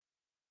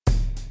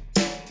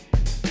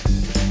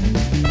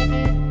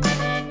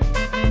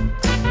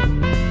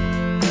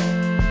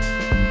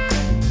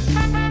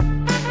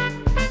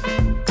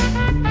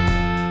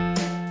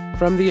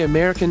From the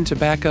American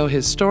Tobacco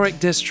Historic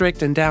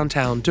District in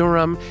downtown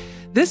Durham,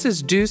 this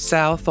is Due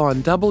South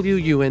on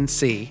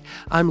WUNC.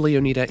 I'm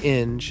Leonida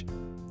Inge.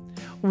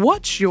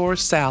 What's your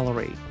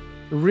salary?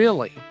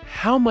 Really,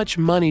 how much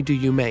money do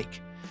you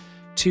make?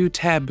 Too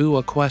taboo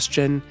a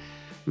question?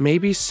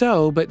 Maybe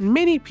so, but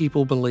many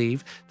people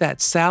believe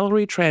that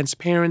salary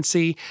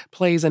transparency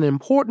plays an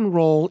important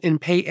role in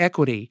pay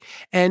equity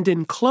and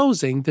in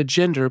closing the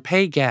gender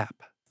pay gap.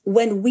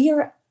 When we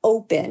are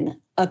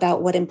open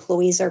about what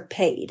employees are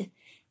paid,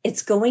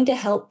 it's going to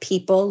help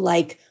people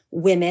like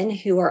women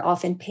who are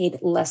often paid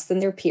less than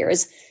their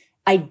peers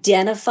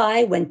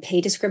identify when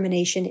pay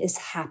discrimination is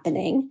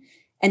happening,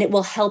 and it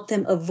will help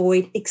them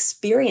avoid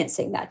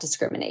experiencing that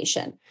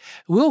discrimination.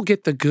 We'll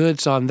get the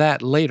goods on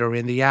that later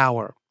in the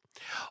hour.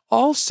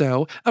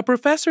 Also, a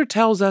professor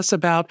tells us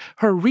about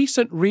her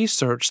recent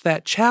research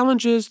that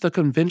challenges the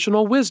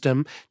conventional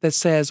wisdom that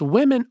says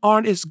women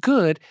aren't as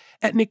good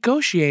at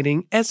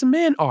negotiating as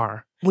men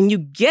are. When you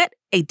get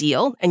a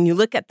deal and you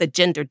look at the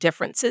gender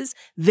differences,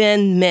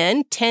 then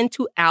men tend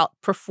to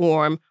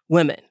outperform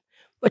women.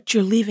 But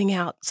you're leaving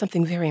out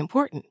something very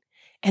important,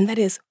 and that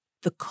is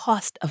the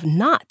cost of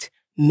not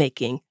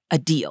making a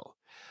deal.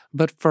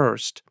 But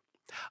first,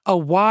 a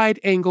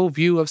wide-angle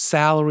view of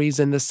salaries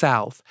in the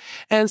South,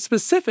 and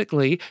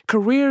specifically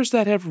careers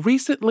that have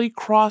recently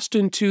crossed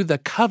into the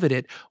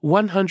coveted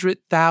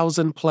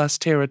 100,000-plus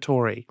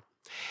territory.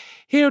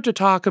 Here to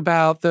talk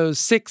about those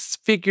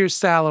six-figure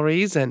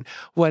salaries and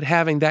what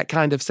having that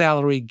kind of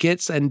salary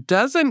gets and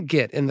doesn't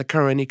get in the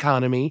current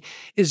economy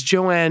is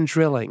Joanne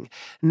Drilling,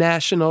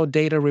 national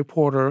data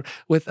reporter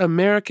with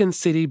American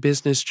City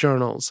Business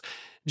Journals.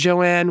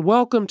 Joanne,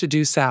 welcome to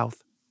Due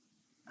South.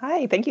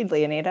 Hi, thank you,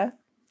 Leonida.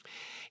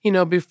 You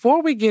know,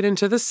 before we get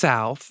into the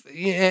South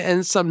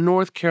and some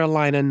North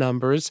Carolina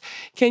numbers,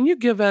 can you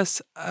give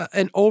us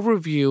an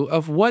overview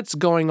of what's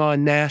going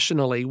on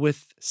nationally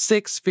with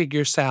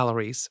six-figure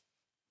salaries?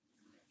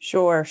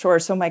 Sure.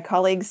 So my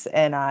colleagues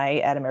and I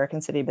at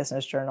American City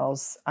Business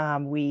Journals,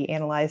 we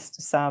analyzed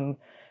some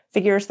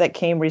figures that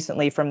came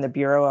recently from the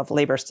Bureau of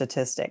Labor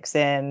Statistics,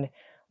 and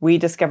we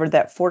discovered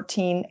that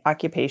 14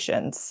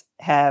 occupations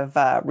have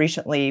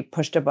recently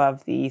pushed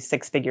above the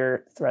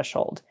six-figure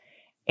threshold.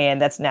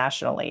 And that's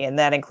nationally. And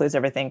that includes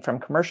everything from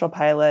commercial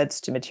pilots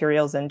to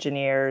materials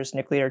engineers,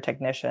 nuclear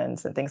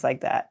technicians, and things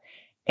like that.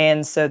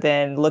 And so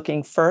then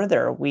looking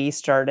further, we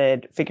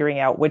started figuring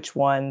out which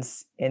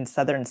ones in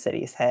southern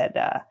cities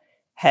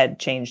had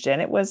changed.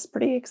 And it was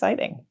pretty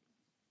exciting.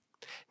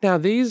 Now,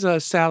 these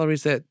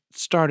salaries that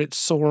started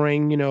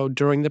soaring,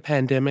 during the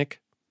pandemic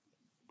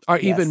are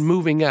even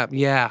moving up.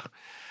 Yeah.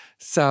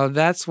 So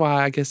that's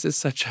why I guess it's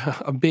such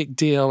a big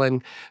deal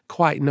and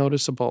quite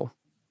noticeable.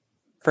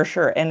 For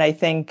sure. And I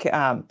think,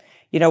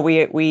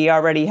 we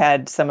already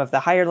had some of the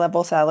higher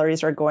level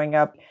salaries are going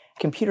up.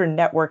 Computer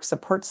network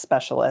support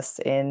specialists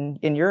in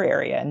your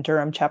area, in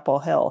Durham-Chapel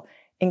Hill,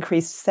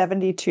 increased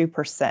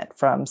 72%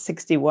 from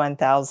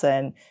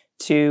 61,000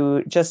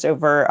 to just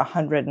over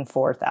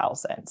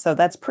 104,000. So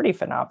that's pretty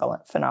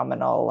phenomenal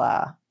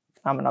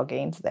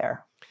gains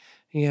there.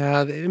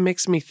 Yeah, it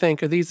makes me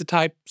think, are these the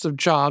types of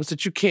jobs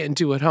that you can't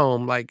do at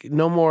home? Like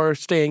no more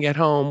staying at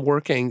home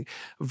working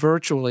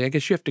virtually. I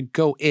guess you have to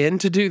go in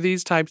to do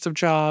these types of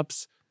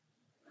jobs.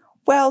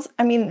 Well,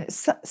 I mean,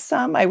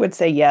 some I would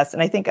say yes.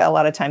 And I think a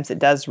lot of times it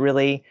does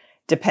really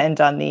depend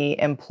on the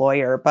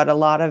employer. But a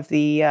lot of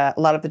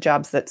the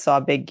jobs that saw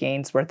big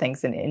gains were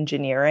things in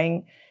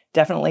engineering,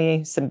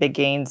 definitely some big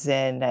gains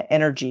in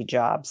energy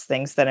jobs,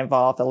 things that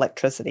involve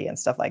electricity and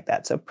stuff like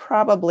that. So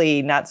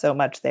probably not so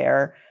much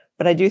there.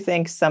 But I do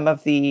think some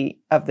of the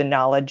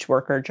knowledge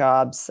worker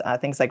jobs,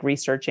 things like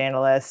research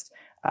analyst,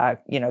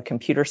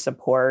 computer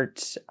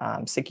support,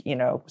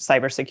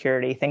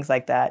 cybersecurity, things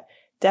like that,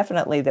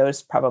 definitely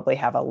those probably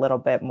have a little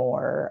bit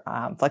more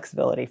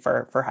flexibility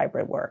for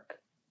hybrid work.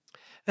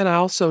 And I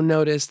also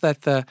noticed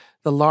that the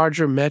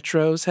larger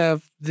metros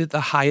have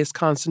the highest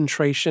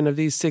concentration of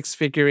these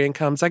six-figure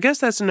incomes. I guess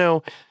that's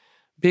no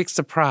big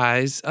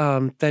surprise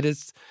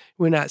that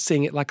we're not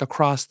seeing it like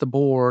across the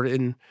board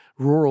in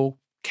rural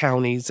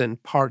counties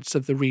and parts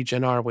of the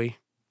region, are we?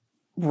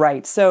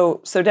 Right.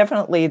 So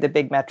definitely the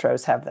big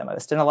metros have the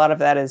most. And a lot of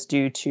that is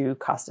due to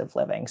cost of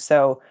living.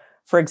 So,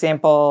 for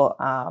example,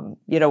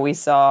 we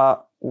saw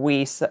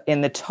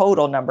in the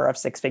total number of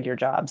six-figure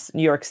jobs,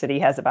 New York City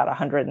has about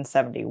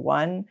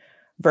 171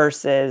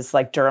 versus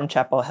like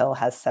Durham-Chapel Hill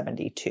has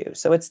 72.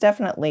 So it's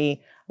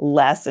definitely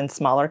less in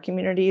smaller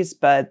communities.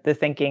 But the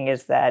thinking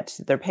is that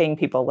they're paying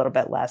people a little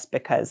bit less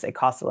because it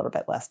costs a little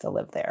bit less to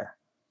live there.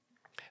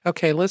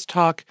 Okay, let's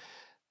talk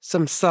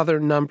some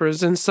southern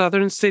numbers in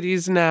southern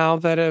cities now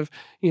that have,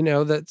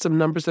 that some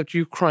numbers that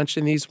you crunch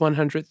in these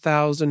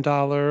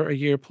 $100,000 a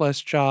year plus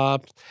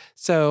jobs.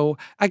 So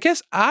I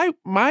guess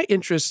my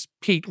interest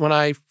peaked when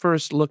I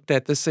first looked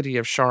at the city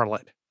of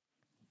Charlotte.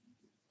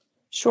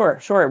 Sure,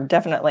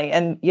 definitely.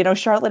 And,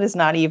 Charlotte is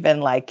not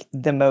even like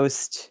the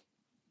most,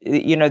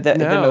 the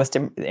most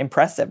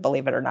impressive,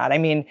 believe it or not. I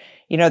mean,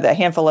 the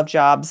handful of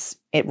jobs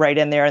right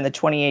in there in the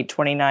 28,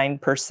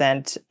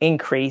 29%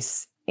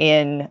 increase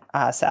in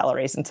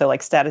salaries. And so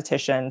like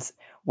statisticians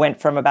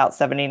went from about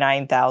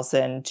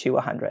 79,000 to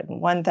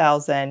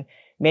 101,000.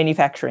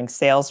 Manufacturing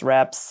sales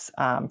reps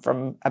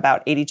from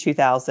about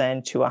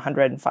 82,000 to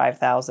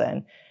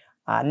 105,000.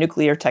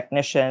 Nuclear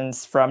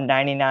technicians from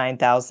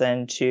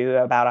 99,000 to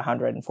about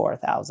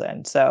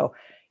 104,000. So,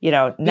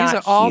 not these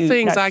are all huge,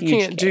 things not I huge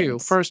can't do,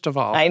 gains. first of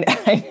all. I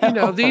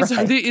know, These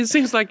right? it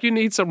seems like you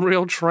need some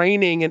real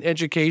training and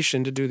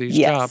education to do these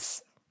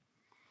jobs.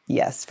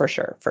 Yes, for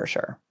sure, for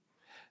sure.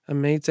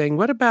 Amazing.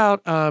 What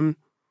about,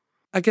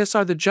 I guess,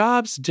 are the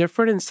jobs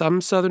different in some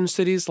southern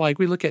cities? Like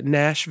we look at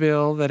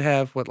Nashville that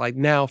have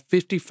now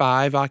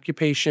 55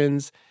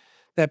 occupations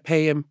that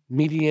pay a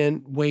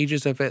median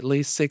wages of at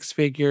least six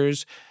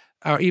figures,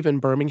 or even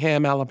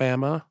Birmingham,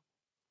 Alabama.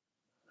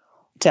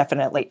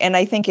 Definitely. And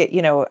I think it,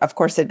 of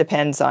course it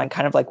depends on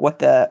kind of like what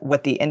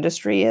the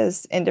industry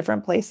is in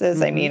different places.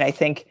 Mm-hmm. I mean, I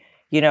think,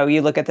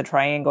 you look at the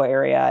Triangle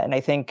area, and I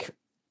think,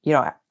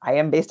 I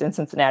am based in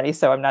Cincinnati,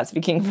 so I'm not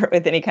speaking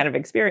with any kind of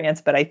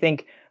experience, but I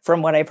think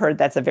from what I've heard,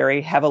 that's a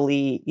very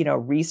heavily,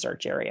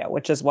 research area,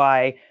 which is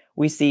why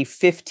we see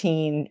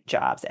 15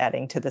 jobs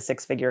adding to the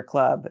six-figure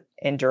club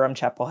in Durham,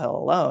 Chapel Hill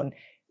alone,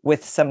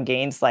 with some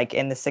gains like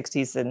in the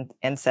 60s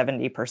and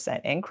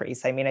 70%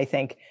 increase. I mean, I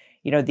think,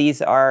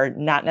 these are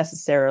not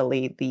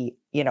necessarily the,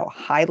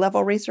 high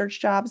level research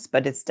jobs,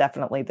 but it's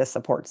definitely the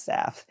support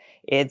staff.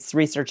 It's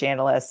research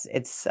analysts,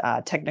 it's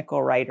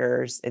technical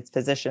writers, it's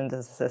physicians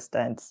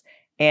assistants,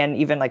 and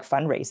even like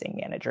fundraising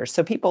managers.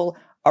 So people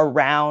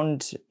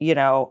around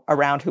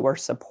who are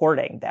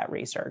supporting that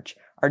research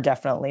are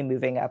definitely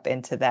moving up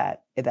into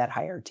that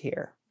higher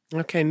tier.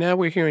 Okay, now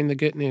we're hearing the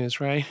good news,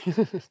 right?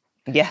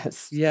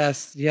 Yes.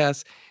 Yes.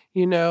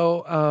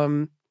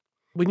 When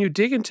you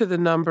dig into the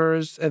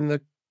numbers and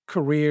the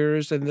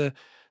careers and the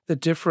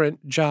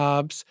different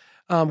jobs,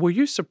 were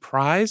you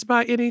surprised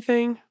by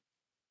anything?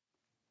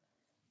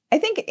 I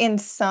think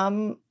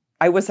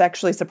I was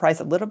actually surprised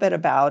a little bit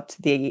about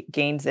the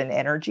gains in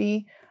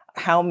energy,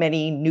 how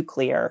many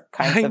nuclear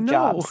kinds of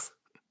jobs,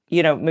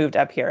 moved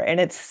up here. And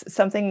it's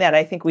something that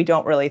I think we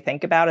don't really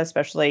think about,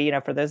 especially,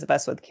 for those of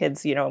us with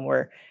kids, and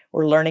we're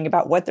learning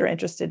about what they're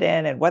interested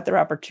in and what their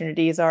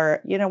opportunities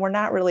are. We're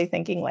not really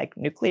thinking like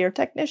nuclear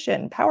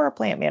technician, power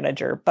plant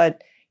manager,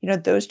 but,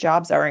 those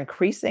jobs are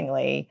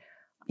increasingly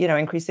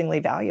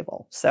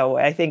valuable. So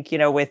I think,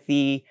 with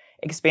the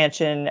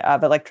expansion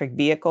of electric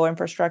vehicle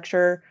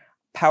infrastructure,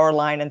 power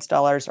line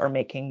installers are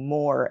making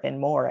more and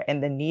more,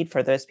 and the need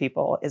for those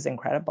people is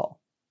incredible.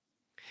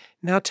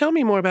 Now, tell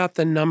me more about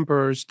the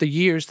numbers, the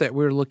years that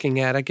we're looking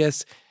at. I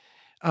guess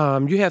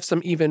you have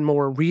some even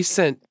more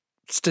recent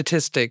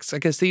statistics. I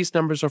guess these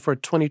numbers are for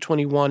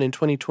 2021 and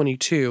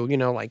 2022,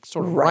 like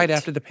sort of right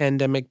after the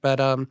pandemic. But,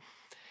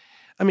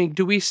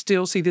 do we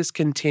still see this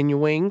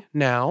continuing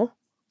now?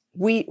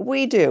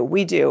 We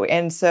do.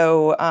 And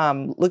so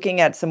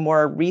looking at some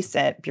more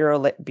recent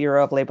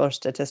Bureau of Labor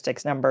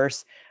Statistics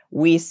numbers,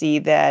 we see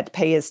that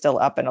pay is still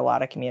up in a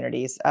lot of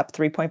communities, up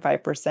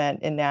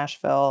 3.5% in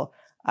Nashville,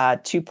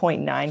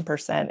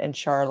 2.9% in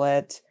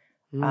Charlotte,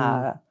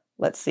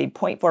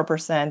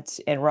 0.4%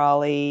 in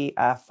Raleigh,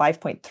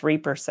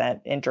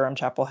 5.3% in Durham,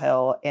 Chapel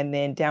Hill, and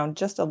then down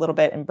just a little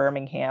bit in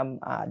Birmingham,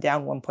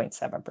 down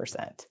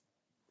 1.7%.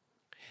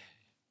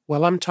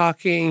 Well, I'm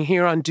talking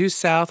here on Due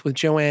South with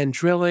Joanne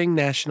Drilling,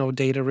 national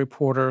data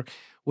reporter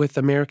with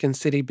American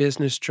City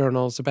Business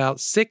Journals,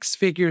 about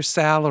six-figure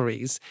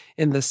salaries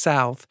in the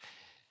South.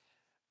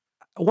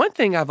 One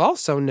thing I've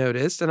also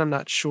noticed, and I'm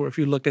not sure if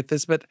you looked at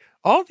this, but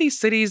all these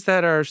cities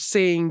that are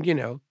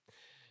seeing,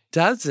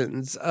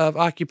 dozens of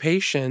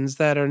occupations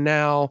that are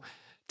now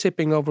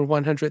tipping over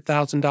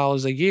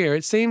 $100,000 a year,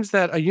 it seems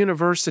that a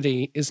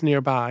university is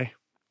nearby.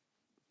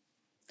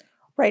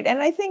 Right.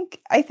 And I think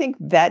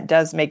that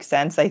does make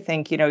sense. I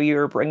think,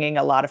 you're bringing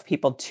a lot of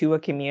people to a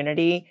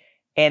community,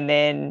 and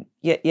then,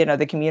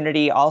 the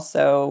community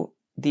also,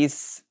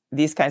 these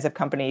kinds of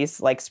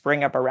companies like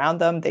spring up around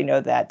them. They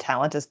know that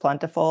talent is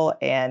plentiful,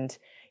 and,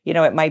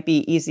 it might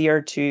be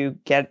easier to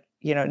get,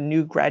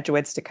 new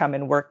graduates to come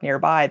and work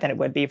nearby than it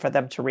would be for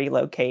them to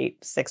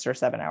relocate 6 or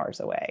 7 hours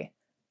away.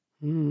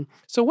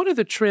 So what are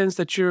the trends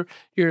that you're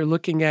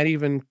looking at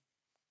even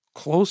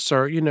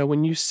closer,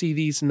 when you see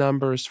these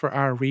numbers for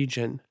our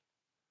region?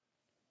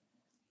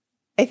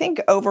 I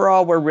think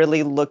overall, we're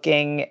really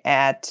looking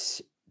at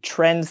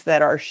trends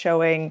that are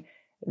showing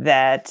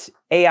that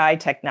AI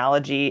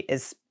technology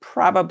is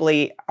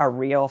probably a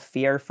real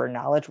fear for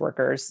knowledge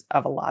workers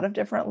of a lot of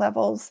different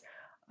levels.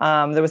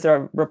 There was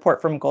a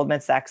report from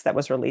Goldman Sachs that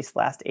was released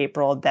last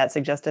April that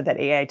suggested that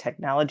AI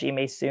technology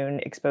may soon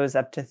expose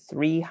up to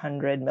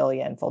 300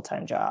 million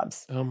full-time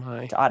jobs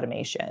to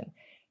automation.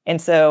 And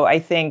so I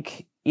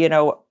think,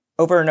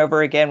 over and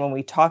over again, when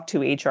we talk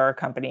to HR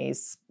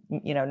companies,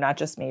 not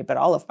just me, but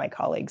all of my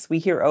colleagues, we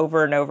hear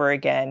over and over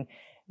again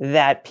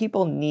that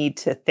people need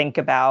to think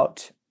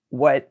about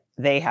what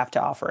they have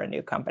to offer a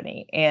new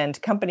company.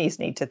 And companies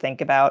need to think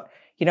about,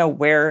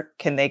 where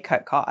can they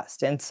cut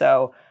cost? And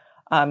so,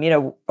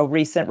 a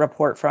recent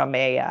report from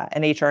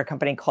an HR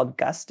company called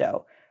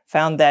Gusto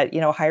found that,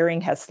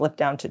 hiring has slipped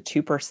down to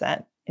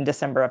 2% in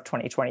December of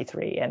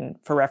 2023. And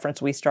for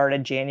reference, we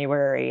started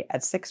January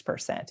at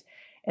 6%.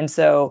 And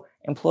so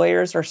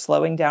employers are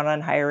slowing down on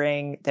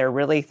hiring. They're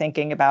really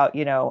thinking about,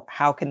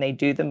 how can they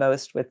do the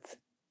most with,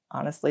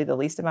 honestly, the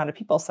least amount of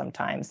people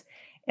sometimes.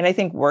 And I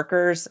think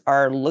workers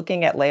are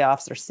looking at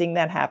layoffs, they're seeing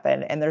that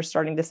happen, and they're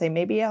starting to say,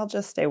 maybe I'll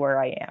just stay where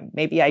I am.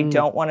 Maybe I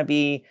don't want to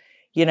be,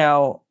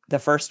 the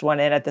first one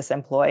in at this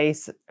employee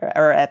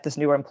or at this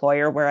new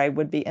employer where I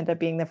would end up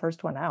being the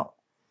first one out.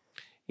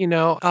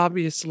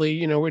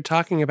 Obviously, we're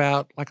talking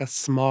about like a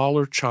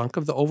smaller chunk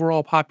of the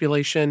overall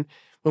population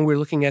when we're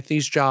looking at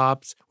these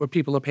jobs where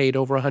people are paid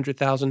over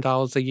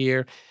 $100,000 a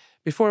year.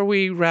 Before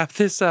we wrap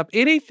this up,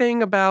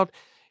 anything about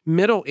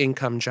middle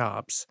income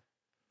jobs?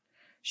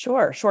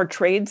 Sure.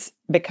 Trades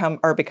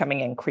are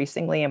becoming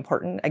increasingly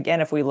important.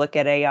 Again, if we look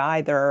at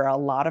AI, there are a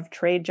lot of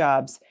trade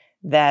jobs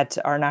that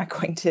are not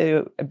going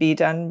to be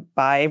done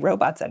by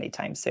robots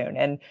anytime soon.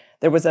 And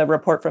there was a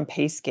report from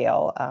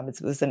PayScale.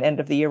 It was an end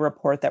of the year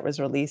report that was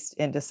released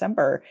in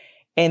December.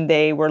 And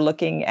they were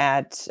looking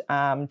at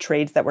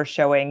trades that were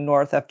showing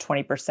north of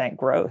 20%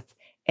 growth.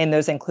 And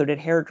those included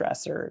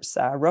hairdressers,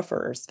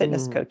 roofers,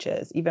 fitness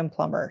coaches, even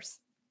plumbers.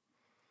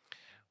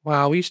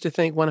 Wow, we used to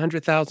think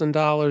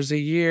 $100,000 a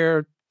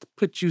year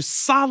put you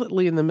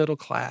solidly in the middle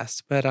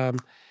class, but I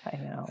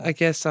know. I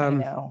guess I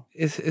know.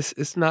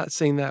 It's not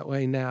seen that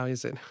way now,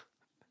 is it?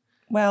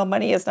 Well,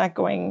 money is not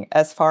going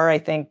as far. I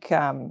think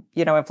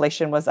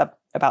inflation was up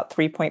about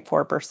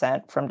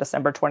 3.4% from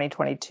December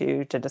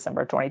 2022 to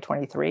December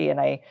 2023, and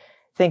I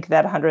think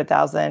that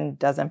 100,000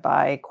 doesn't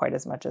buy quite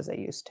as much as it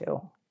used to.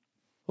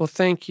 Well,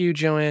 thank you,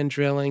 Joanne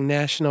Drilling,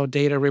 national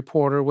data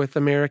reporter with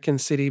American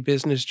City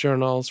Business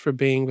Journals, for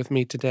being with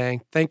me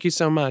today. Thank you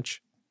so much.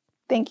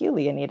 Thank you,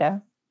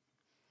 Leonida.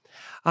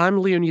 I'm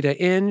Leonida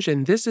Inge,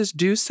 and this is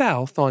Due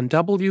South on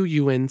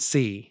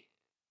WUNC.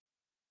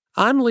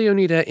 I'm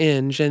Leonida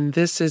Inge, and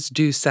this is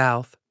Due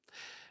South.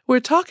 We're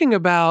talking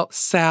about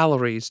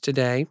salaries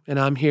today, and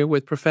I'm here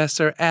with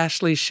Professor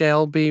Ashleigh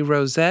Shelby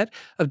Rosette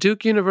of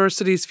Duke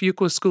University's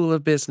Fuqua School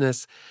of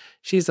Business.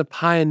 She's a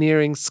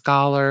pioneering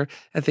scholar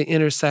at the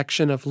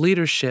intersection of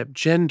leadership,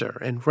 gender,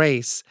 and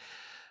race.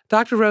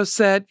 Dr.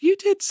 Rosette, you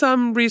did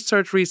some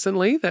research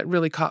recently that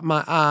really caught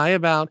my eye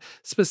about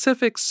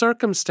specific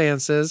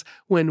circumstances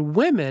when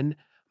women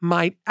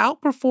might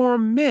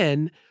outperform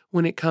men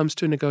when it comes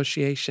to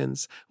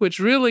negotiations, which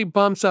really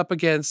bumps up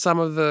against some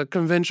of the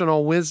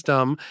conventional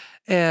wisdom.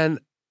 And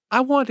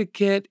I want to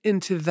get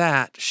into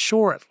that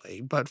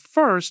shortly. But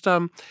first,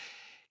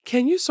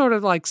 can you sort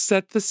of like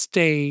set the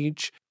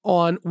stage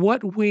on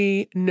what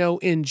we know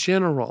in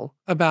general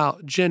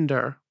about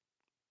gender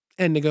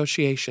and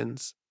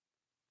negotiations?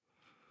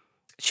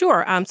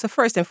 Sure. So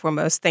first and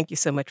foremost, thank you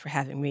so much for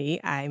having me.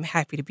 I'm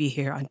happy to be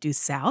here on Due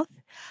South.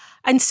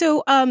 And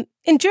so,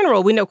 in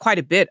general, we know quite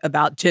a bit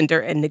about gender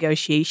and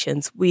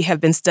negotiations. We have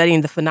been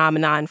studying the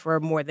phenomenon for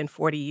more than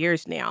 40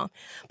 years now.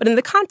 But in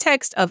the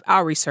context of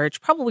our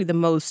research, probably the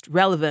most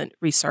relevant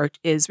research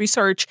is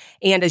research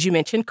and, as you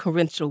mentioned,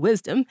 conventional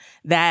wisdom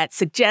that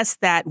suggests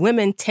that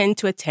women tend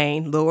to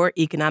attain lower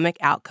economic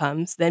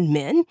outcomes than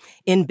men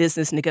in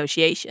business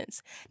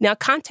negotiations. Now,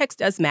 context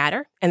does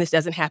matter, and this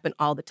doesn't happen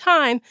all the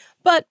time,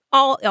 but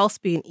all else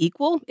being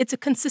equal, it's a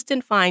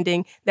consistent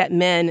finding that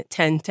men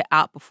tend to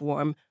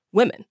outperform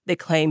women. They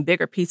claim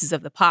bigger pieces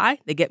of the pie.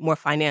 They get more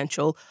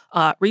financial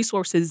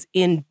resources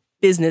in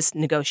business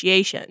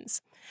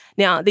negotiations.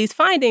 Now, these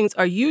findings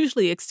are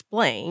usually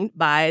explained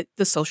by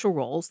the social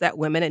roles that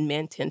women and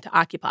men tend to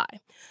occupy.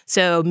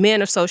 So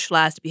men are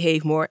socialized to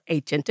behave more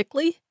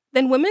agentically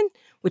than women,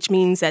 which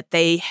means that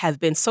they have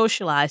been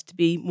socialized to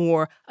be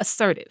more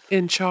assertive.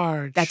 In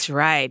charge. That's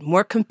right.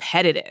 More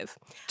competitive.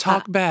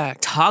 Talk back.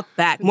 Talk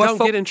back. More Don't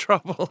get in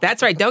trouble.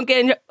 That's right. Don't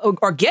get in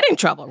or get in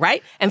trouble,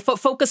 right? And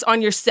focus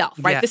on yourself,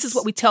 right? Yes. This is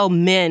what we tell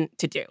men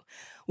to do.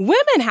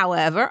 Women,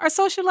 however, are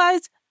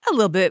socialized a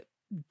little bit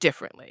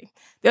differently.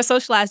 They're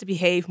socialized to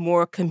behave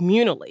more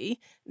communally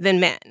than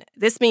men.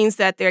 This means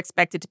that they're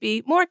expected to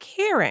be more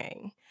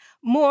caring,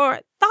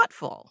 more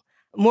thoughtful,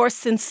 more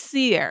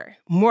sincere,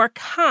 more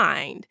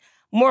kind,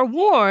 more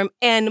warm,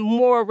 and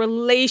more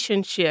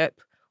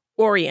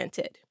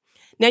relationship-oriented.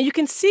 Now, you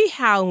can see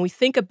how when we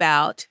think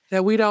about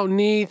that we don't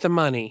need the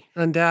money,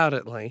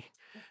 undoubtedly,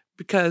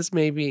 because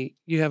maybe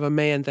you have a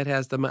man that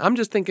has the money. I'm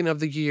just thinking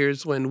of the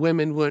years when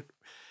women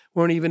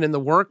weren't even in the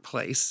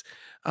workplace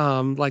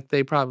like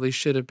they probably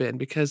should have been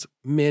because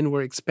men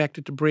were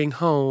expected to bring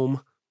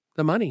home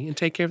the money and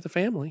take care of the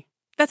family.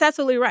 That's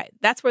absolutely right.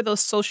 That's where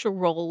those social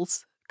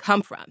roles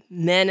come from.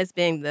 Men as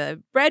being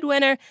the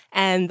breadwinner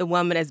and the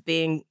woman as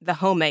being the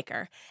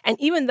homemaker. And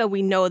even though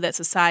we know that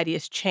society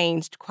has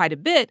changed quite a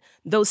bit,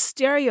 those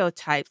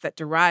stereotypes that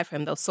derive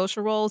from those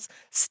social roles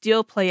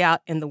still play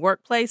out in the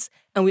workplace,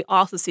 and we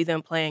also see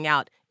them playing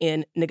out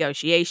in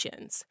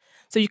negotiations.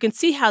 So you can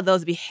see how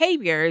those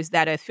behaviors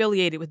that are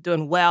affiliated with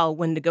doing well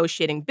when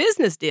negotiating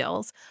business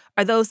deals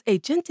are those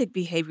agentic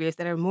behaviors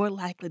that are more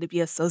likely to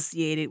be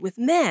associated with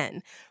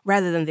men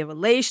rather than the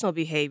relational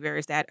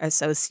behaviors that are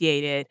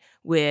associated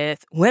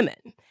with women.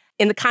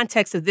 in the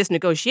context of this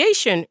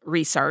negotiation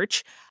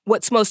research,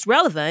 what's most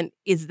relevant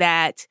is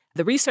that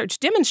the research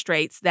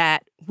demonstrates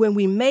that when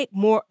we make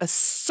more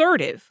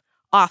assertive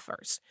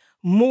offers,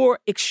 more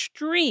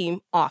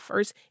extreme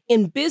offers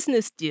in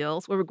business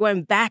deals where we're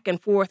going back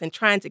and forth and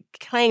trying to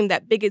claim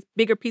that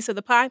bigger piece of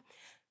the pie,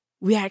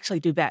 we actually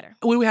do better.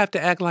 We have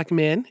to act like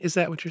men. Is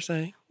that what you're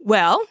saying?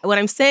 Well, what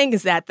I'm saying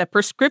is that the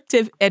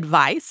prescriptive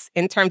advice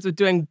in terms of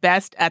doing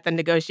best at the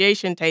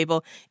negotiation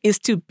table is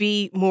to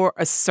be more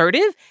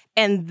assertive,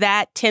 and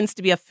that tends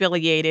to be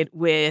affiliated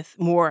with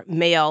more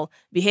male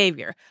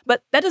behavior.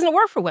 But that doesn't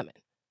work for women,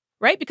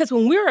 right? Because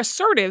when we're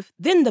assertive,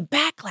 then the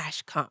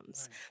backlash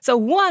comes. Right. So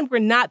one, we're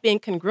not being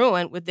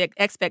congruent with the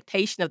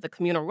expectation of the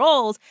communal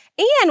roles.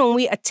 And when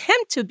we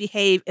attempt to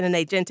behave in an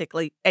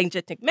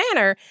agentic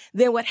manner,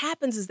 then what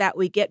happens is that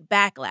we get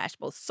backlash,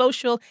 both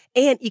social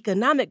and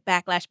economic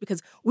backlash,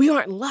 because we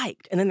aren't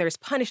liked. And then there's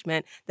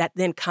punishment that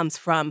then comes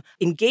from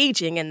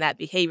engaging in that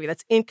behavior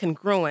that's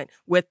incongruent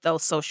with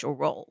those social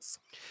roles.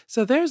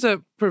 So there's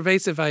a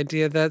pervasive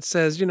idea that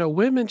says,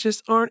 women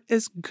just aren't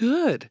as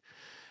good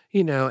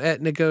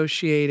at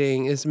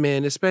negotiating as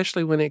men,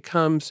 especially when it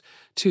comes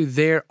to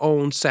their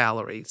own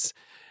salaries,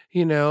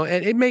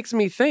 and it makes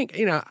me think,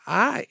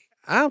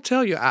 I'll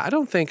tell you, I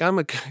don't think I'm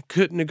a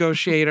good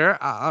negotiator,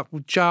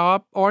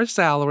 job or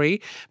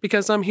salary,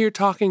 because I'm here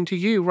talking to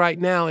you right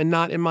now and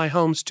not in my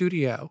home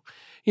studio.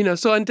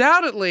 So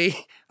undoubtedly,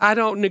 I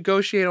don't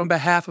negotiate on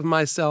behalf of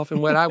myself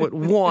and what I would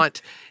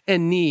want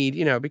and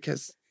need,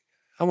 because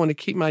I want to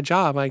keep my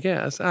job, I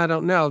guess. I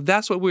don't know.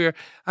 That's what we're,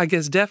 I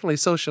guess, definitely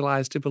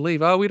socialized to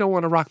believe. Oh, we don't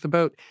want to rock the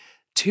boat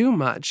too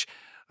much,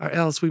 or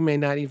else we may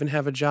not even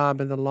have a job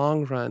in the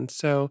long run.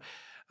 So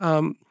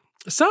some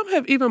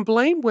have even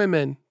blamed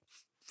women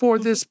for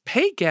this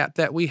pay gap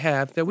that we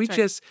have, that we're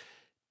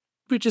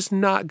just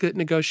not good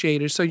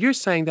negotiators. So you're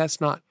saying that's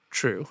not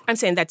true. I'm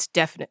saying that's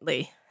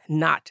definitely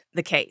not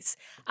the case.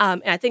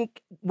 And I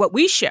think what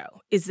we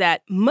show is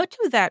that much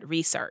of that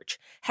research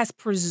has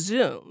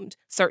presumed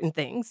certain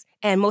things,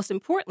 and most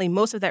importantly,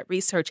 most of that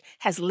research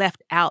has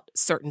left out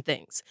certain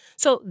things.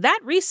 So that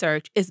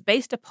research is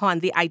based upon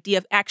the idea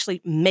of actually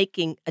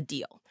making a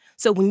deal.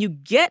 So when you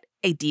get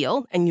a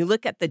deal and you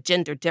look at the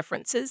gender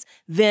differences,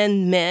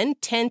 then men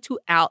tend to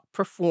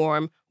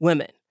outperform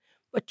women.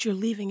 But you're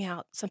leaving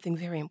out something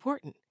very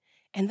important,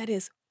 and that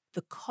is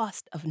the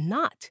cost of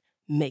not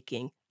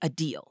making a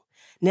deal.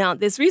 Now,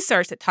 this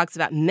research that talks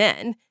about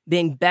men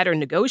being better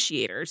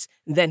negotiators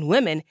than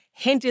women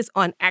hinges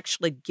on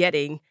actually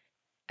getting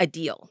a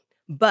deal.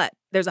 But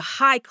there's a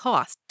high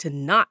cost to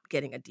not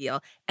getting a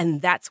deal,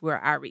 and that's where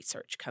our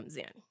research comes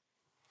in.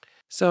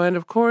 So, and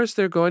of course,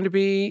 there are going to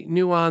be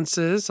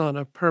nuances on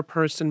a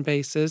per-person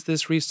basis.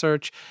 This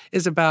research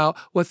is about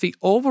what the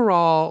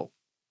overall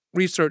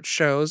research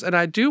shows. And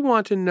I do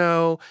want to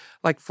know,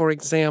 like, for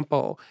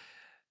example,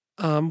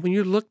 when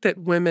you looked at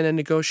women in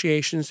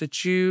negotiations,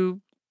 did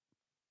you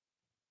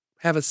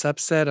have a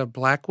subset of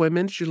Black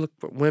women? Did you look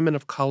for women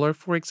of color,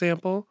 for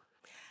example?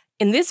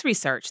 In this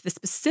research, the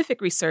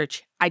specific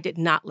research, I did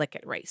not look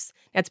at race.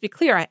 Now, to be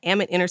clear, I am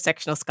an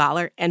intersectional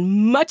scholar, and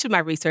much of my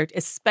research,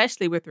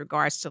 especially with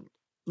regards to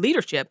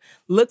leadership,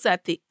 looks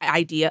at the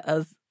idea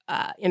of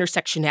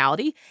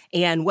intersectionality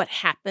and what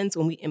happens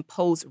when we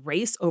impose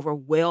race over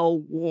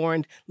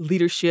well-worn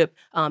leadership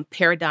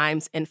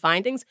paradigms and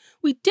findings.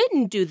 We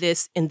didn't do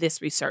this in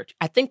this research.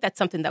 I think that's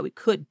something that we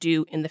could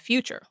do in the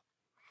future.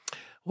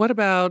 What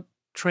about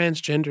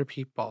transgender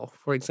people,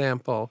 for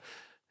example,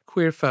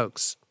 queer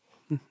folks?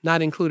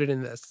 Not included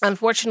in this.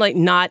 Unfortunately,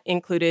 not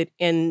included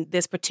in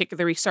this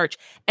particular research.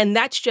 And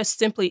that's just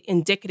simply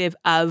indicative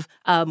of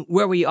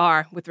where we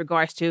are with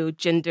regards to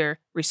gender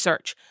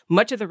research.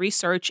 Much of the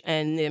research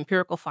and the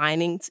empirical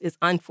findings is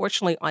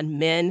unfortunately on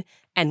men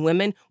and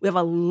women. We have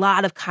a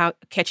lot of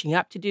catching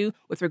up to do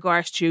with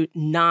regards to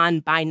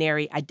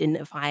non-binary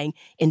identifying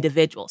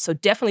individuals. So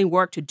definitely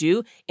work to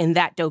do in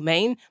that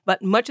domain.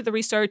 But much of the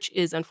research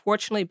is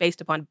unfortunately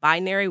based upon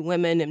binary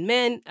women and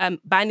men,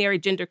 binary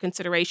gender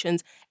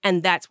considerations,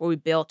 and that's where we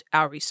built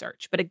our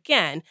research. But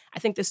again, I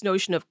think this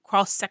notion of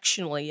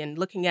cross-sectionally and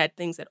looking at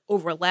things that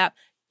overlap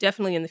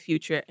definitely in the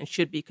future and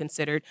should be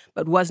considered,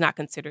 but was not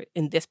considered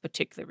in this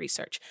particular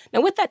research.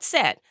 Now, with that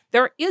said,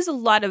 there is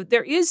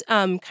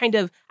kind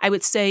of, I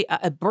would say,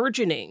 a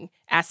burgeoning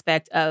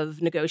aspect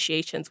of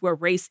negotiations where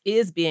race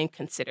is being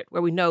considered,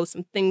 where we know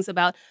some things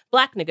about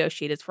Black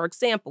negotiators. For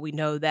example, we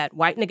know that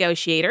white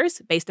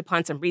negotiators, based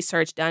upon some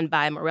research done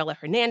by Morella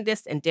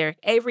Hernandez and Derek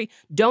Avery,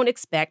 don't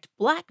expect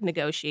Black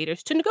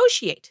negotiators to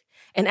negotiate.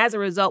 And as a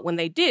result, when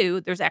they do,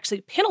 there's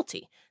actually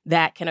penalty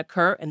that can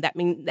occur, and that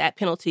means that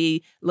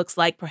penalty looks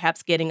like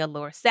perhaps getting a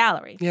lower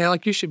salary. Yeah,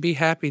 like you should be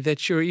happy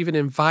that you're even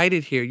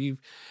invited here.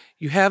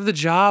 You have the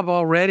job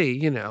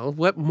already,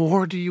 What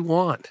more do you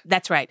want?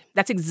 That's right.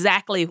 That's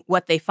exactly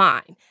what they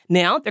find.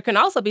 Now, there can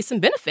also be some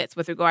benefits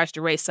with regards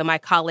to race. So my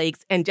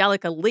colleagues,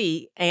 Angelica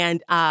Lee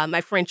and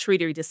my friend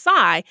Sridhar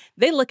Desai,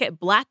 they look at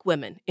Black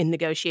women in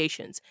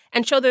negotiations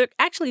and show there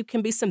actually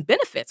can be some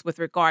benefits with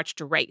regards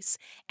to race.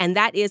 And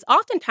that is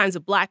oftentimes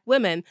Black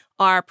women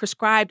are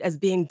prescribed as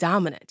being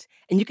dominant.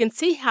 And you can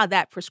see how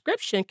that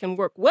prescription can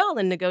work well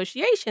in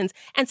negotiations.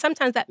 And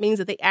sometimes that means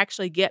that they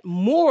actually get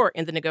more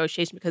in the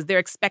negotiation because they're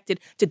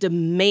expected to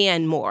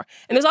demand more.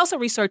 And there's also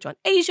research on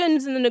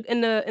Asians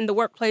in the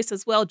workplace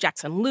as well.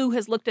 Jackson Liu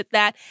has looked at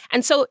that.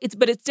 And so it's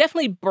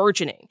definitely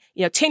burgeoning.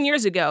 10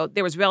 years ago,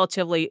 there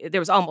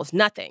was almost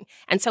nothing.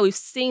 And so we've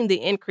seen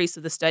the increase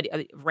of the study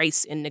of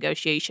race in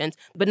negotiations,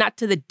 but not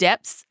to the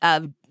depths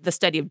of the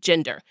study of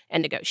gender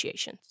and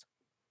negotiations.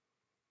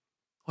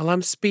 Well,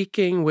 I'm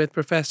speaking with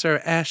Professor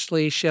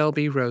Ashleigh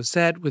Shelby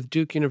Rosette with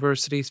Duke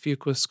University's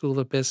Fuqua School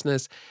of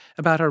Business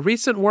about her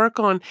recent work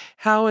on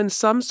how, in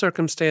some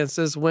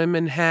circumstances,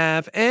 women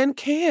have and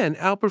can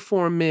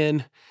outperform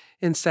men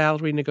in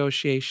salary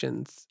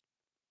negotiations.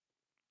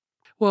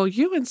 Well,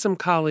 you and some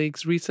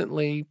colleagues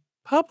recently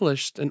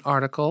published an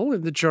article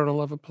in the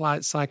Journal of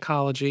Applied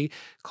Psychology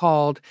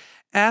called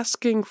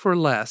Asking for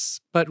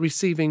Less but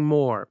Receiving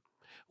More.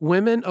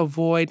 Women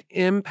avoid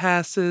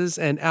impasses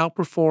and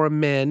outperform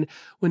men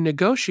when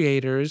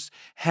negotiators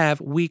have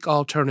weak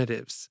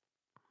alternatives.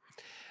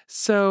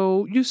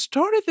 So you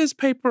started this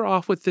paper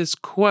off with this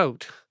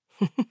quote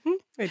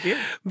I did.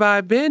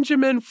 by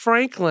Benjamin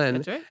Franklin.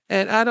 That's right.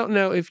 And I don't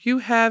know if you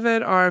have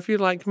it or if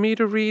you'd like me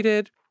to read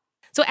it.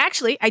 So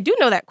actually, I do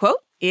know that quote.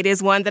 It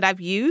is one that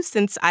I've used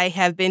since I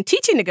have been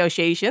teaching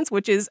negotiations,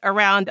 which is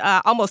around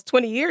almost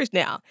 20 years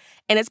now.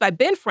 And it's by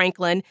Ben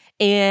Franklin.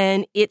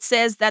 And it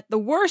says that the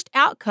worst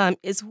outcome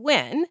is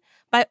when,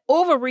 by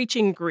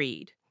overreaching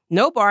greed,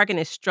 no bargain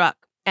is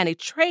struck and a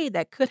trade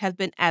that could have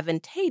been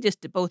advantageous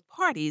to both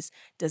parties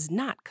does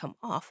not come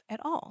off at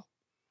all.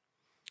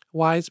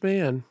 Wise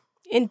man.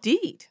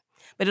 Indeed.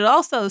 But it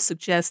also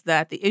suggests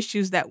that the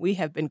issues that we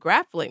have been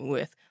grappling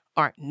with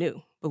aren't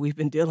new, but we've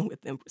been dealing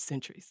with them for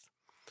centuries.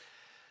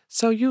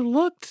 So you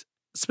looked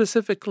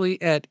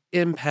specifically at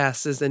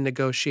impasses in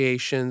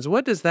negotiations.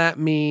 What does that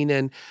mean,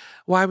 and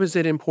why was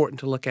it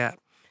important to look at?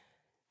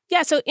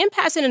 Yeah, so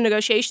impasse in a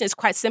negotiation is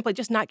quite simply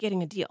just not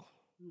getting a deal.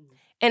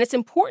 And it's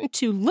important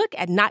to look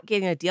at not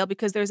getting a deal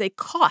because there's a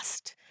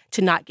cost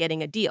to not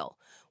getting a deal.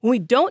 When we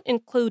don't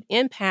include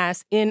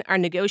impasse in our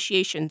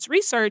negotiations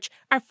research,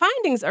 our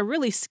findings are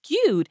really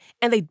skewed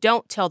and they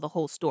don't tell the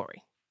whole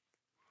story.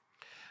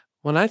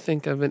 When I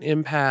think of an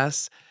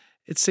impasse,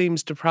 it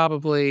seems to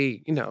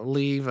probably,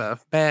 leave a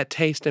bad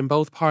taste in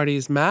both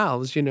parties'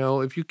 mouths.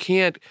 If you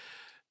can't,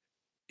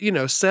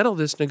 settle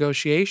this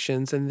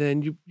negotiations and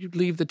then you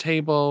leave the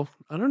table,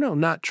 I don't know,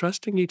 not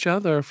trusting each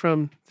other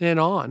from then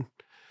on.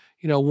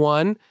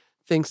 One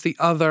thinks the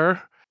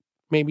other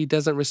maybe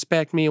doesn't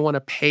respect me and want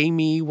to pay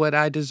me what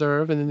I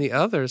deserve. And then the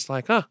other is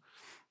like,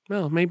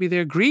 well, maybe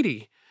they're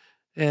greedy.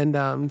 And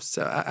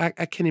so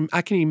I can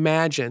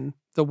imagine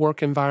the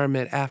work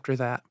environment after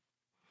that.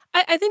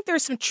 I think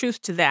there's some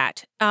truth to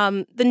that.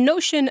 The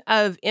notion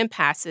of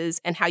impasses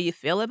and how you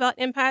feel about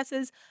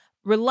impasses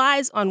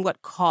relies on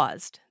what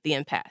caused the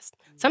impasse.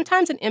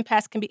 Sometimes an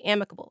impasse can be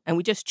amicable, and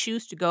we just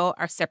choose to go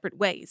our separate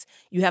ways.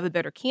 You have a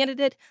better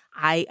candidate.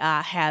 I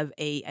have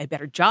a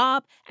better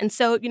job. And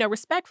so,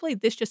 respectfully,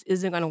 this just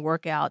isn't going to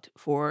work out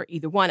for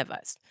either one of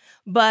us.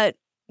 But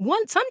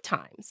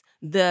sometimes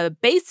the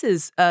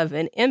basis of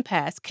an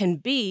impasse can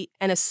be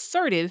an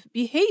assertive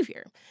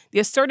behavior. The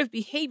assertive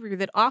behavior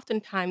that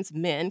oftentimes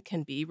men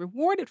can be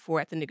rewarded for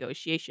at the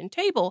negotiation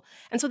table.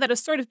 And so that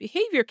assertive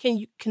behavior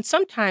can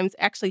sometimes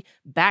actually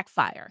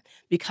backfire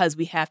because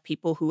we have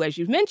people who, as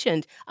you've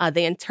mentioned,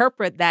 they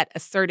interpret that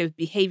assertive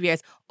behavior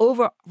as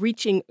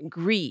overreaching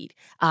greed.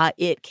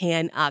 It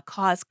can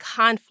cause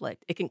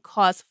conflict. It can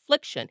cause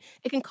friction.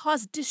 It can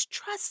cause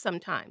distrust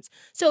sometimes.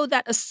 So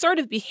that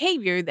assertive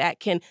behavior that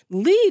can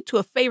lead to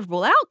a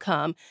favorable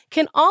outcome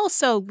can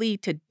also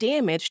lead to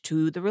damage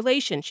to the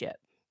relationship.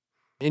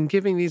 In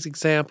giving these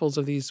examples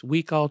of these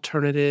weak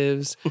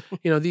alternatives,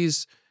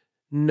 these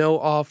no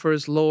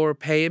offers, lower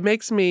pay, it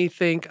makes me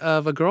think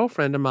of a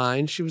girlfriend of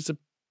mine. She was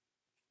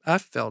I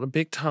felt a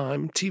big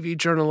time TV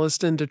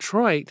journalist in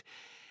Detroit,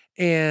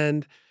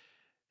 and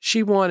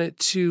she wanted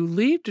to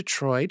leave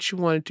Detroit. She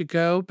wanted to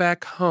go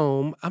back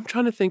home. I'm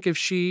trying to think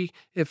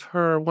if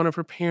one of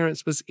her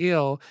parents was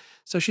ill.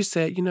 So she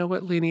said, you know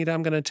what, Leonida,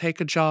 I'm going to take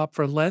a job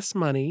for less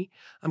money.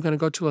 I'm going to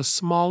go to a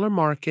smaller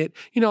market.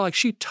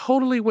 She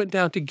totally went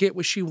down to get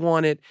what she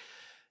wanted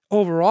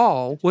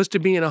overall was to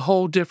be in a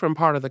whole different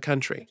part of the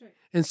country. Right.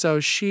 And so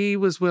she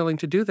was willing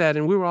to do that.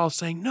 And we were all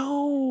saying,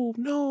 no.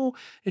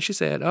 And she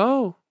said,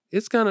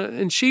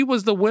 and she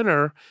was the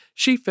winner.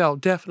 She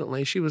felt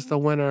definitely she was the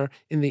winner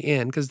in the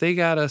end because they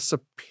got a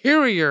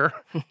superior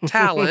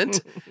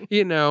talent,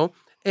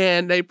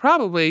 and they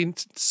probably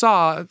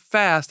saw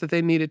fast that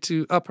they needed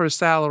to up her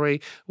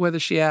salary, whether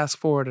she asked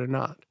for it or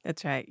not.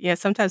 That's right. Yeah,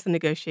 sometimes the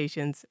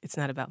negotiations, it's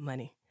not about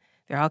money.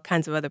 There are all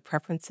kinds of other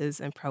preferences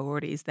and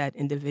priorities that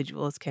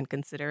individuals can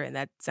consider, and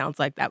that sounds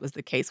like that was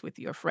the case with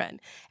your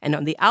friend. And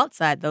on the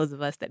outside, those of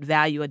us that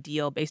value a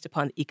deal based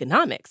upon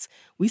economics,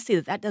 we see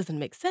that doesn't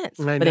make sense.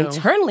 But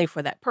internally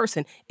for that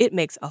person, it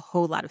makes a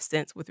whole lot of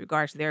sense with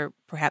regards to their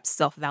perhaps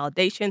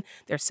self-validation,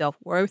 their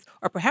self-worth,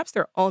 or perhaps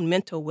their own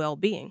mental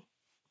well-being.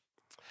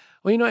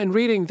 Well, in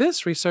reading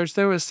this research,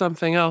 there was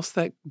something else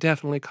that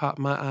definitely caught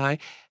my eye.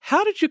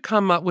 How did you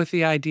come up with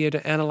the idea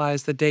to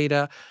analyze the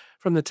data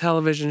from the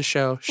television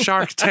show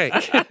Shark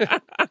Tank?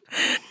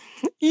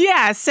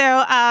 Yeah, so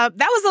that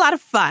was a lot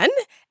of fun.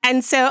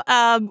 And so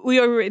we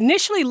were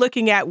initially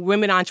looking at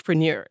women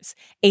entrepreneurs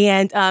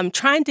and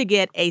trying to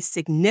get a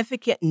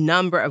significant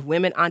number of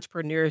women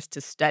entrepreneurs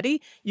to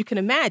study. You can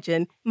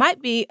imagine might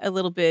be a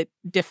little bit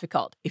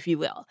difficult, if you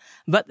will.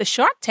 But the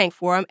Shark Tank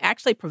Forum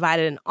actually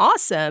provided an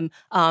awesome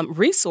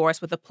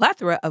resource with a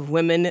plethora of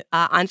women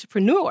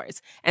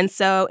entrepreneurs. And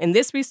so in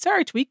this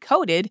research, we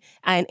coded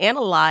and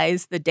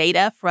analyzed the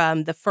data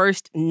from the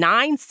first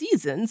 9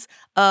 seasons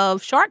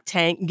of Shark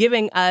Tank,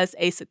 giving us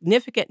a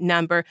significant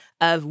number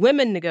of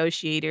women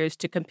negotiators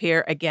to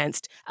compare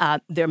against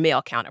their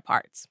male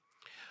counterparts.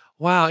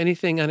 Wow,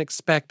 anything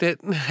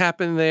unexpected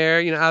happened there,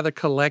 either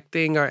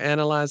collecting or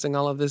analyzing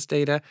all of this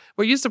data?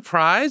 Were you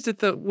surprised that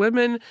the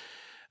women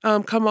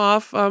come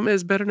off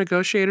as better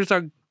negotiators,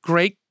 or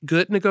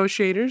good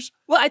negotiators?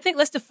 Well, I think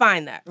let's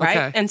define that, right?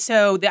 Okay. And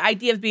so the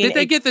idea of being... Did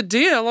they get the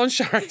deal on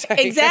Shark Tank?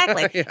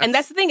 Exactly. Yes. And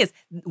that's the thing is,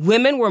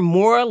 women were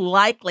more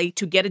likely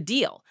to get a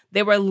deal.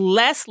 They were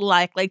less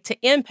likely to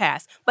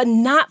impasse, but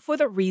not for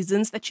the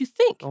reasons that you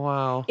think.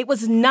 Wow. It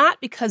was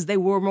not because they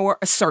were more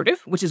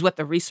assertive, which is what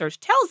the research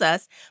tells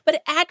us, but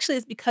it actually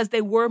is because they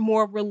were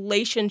more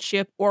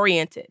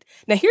relationship-oriented.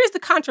 Now, here's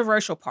the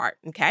controversial part,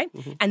 okay?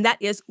 Mm-hmm. And that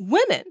is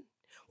women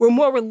were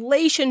more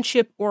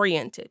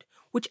relationship-oriented,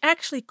 which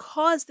actually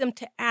caused them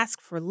to ask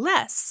for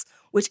less,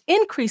 which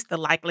increased the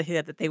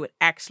likelihood that they would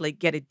actually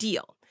get a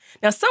deal.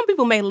 Now, some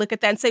people may look at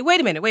that and say, wait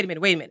a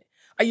minute.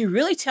 Are you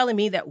really telling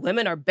me that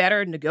women are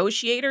better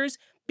negotiators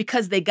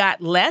because they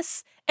got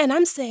less? And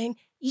I'm saying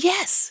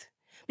yes,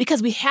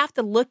 because we have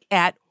to look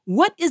at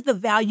what is the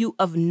value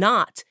of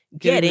not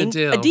getting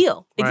a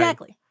deal. Right.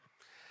 Exactly.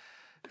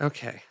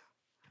 Okay.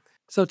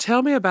 So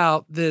tell me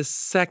about this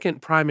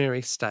second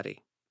primary study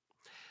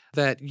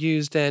that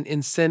used an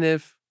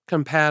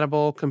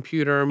incentive-compatible,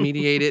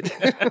 computer-mediated,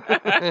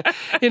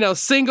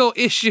 single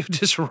issue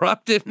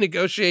disruptive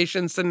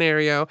negotiation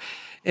scenario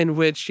in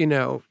which,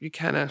 you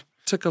kind of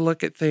took a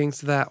look at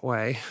things that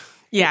way.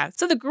 Yeah.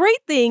 So the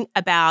great thing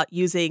about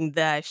using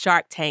the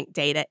Shark Tank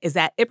data is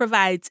that it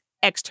provides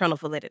external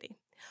validity.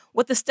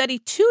 What the study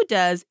 2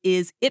 does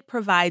is it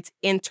provides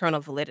internal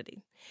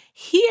validity.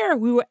 Here,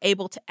 we were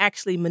able to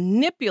actually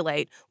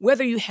manipulate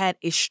whether you had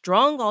a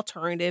strong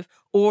alternative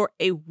or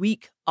a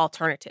weak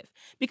alternative,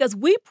 because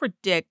we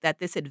predict that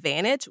this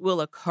advantage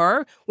will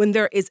occur when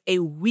there is a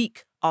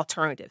weak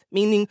alternative,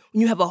 meaning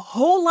when you have a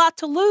whole lot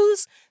to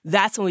lose,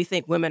 that's when we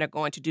think women are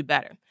going to do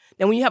better.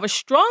 Now, when you have a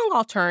strong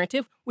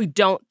alternative, we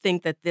don't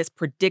think that this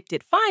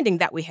predicted finding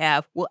that we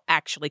have will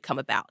actually come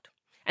about.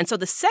 And so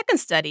the second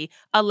study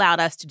allowed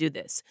us to do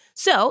this.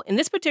 So in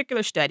this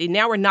particular study,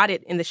 now we're not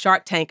in the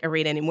Shark Tank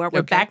arena anymore.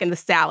 We're back in the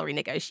salary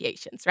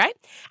negotiations, right?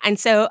 And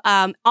so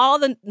all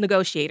the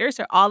negotiators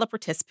or all the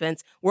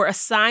participants were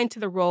assigned to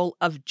the role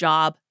of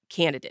job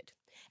candidate.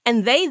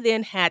 And they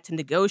then had to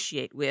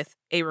negotiate with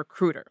a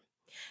recruiter.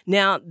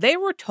 Now, they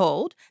were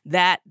told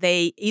that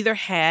they either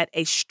had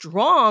a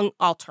strong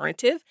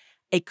alternative,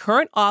 a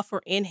current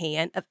offer in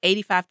hand of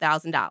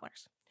 $85,000,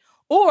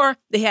 or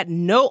they had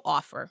no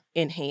offer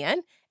in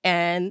hand,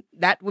 and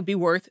that would be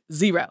worth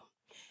 $0.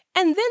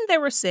 And then they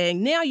were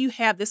saying, now you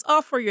have this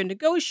offer, you're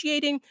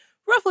negotiating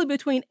roughly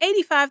between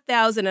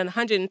 $85,000 and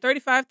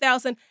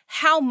 $135,000.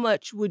 How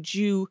much would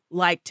you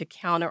like to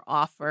counter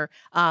offer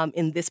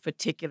in this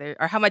particular,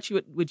 or how much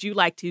would you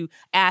like to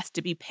ask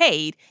to be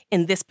paid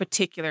in this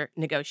particular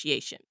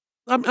negotiation?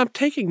 I'm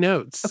taking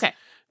notes. Okay.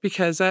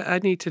 Because I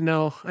need to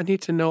know. I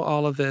need to know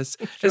all of this,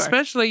 Sure.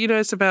 Especially,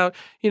 it's about,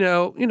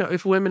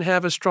 if women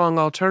have a strong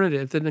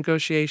alternative, the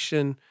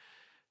negotiation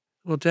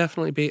will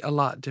definitely be a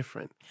lot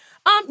different.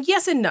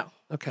 Yes and no.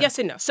 Okay. Yes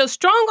and no. So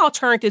strong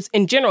alternatives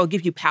in general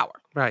give you power.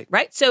 Right.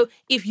 Right? So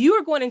if you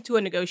are going into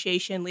a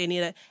negotiation,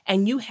 Leonida,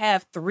 and you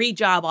have 3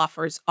 job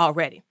offers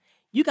already,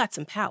 you got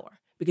some power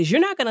because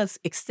you're not going to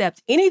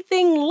accept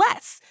anything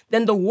less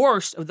than the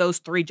worst of those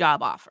 3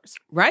 job offers,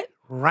 right?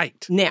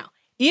 Right. Now,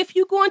 if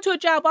you go into a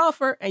job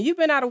offer and you've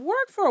been out of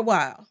work for a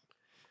while,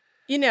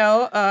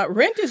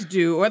 rent is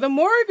due or the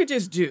mortgage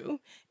is due,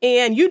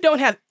 and you don't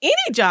have any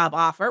job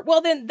offer,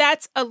 well, then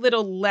that's a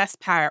little less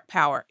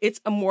power.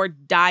 It's a more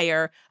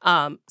dire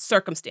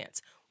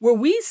circumstance. Where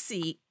we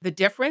see the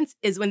difference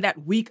is when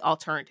that weak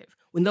alternative,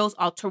 when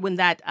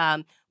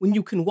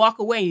you can walk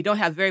away and you don't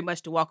have very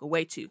much to walk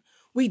away to.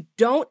 We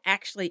don't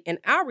actually, in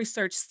our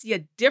research, see a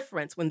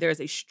difference when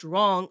there's a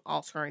strong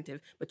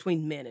alternative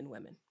between men and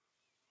women.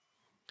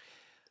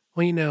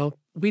 Well,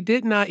 we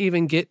did not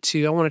even get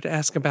to, I wanted to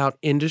ask about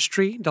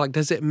industry. Like,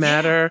 does it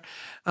matter?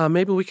 Yeah.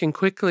 Maybe we can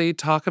quickly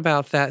talk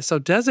about that. So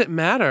does it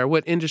matter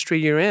what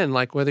industry you're in?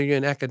 Like whether you're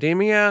in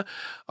academia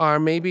or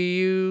maybe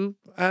you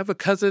have a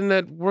cousin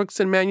that works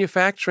in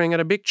manufacturing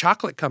at a big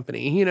chocolate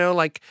company,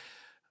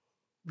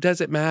 does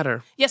it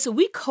matter? Yeah, so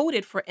we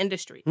coded for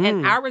industry,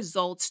 and our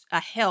results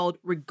held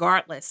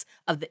regardless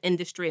of the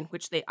industry in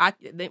which they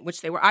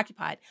were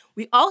occupied.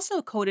 We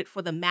also coded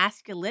for the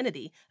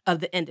masculinity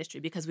of the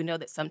industry because we know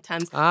that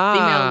sometimes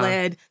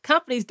female-led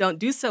companies don't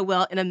do so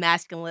well in a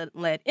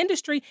masculine-led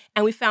industry,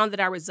 and we found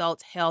that our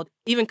results held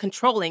even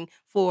controlling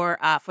for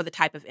the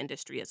type of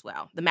industry as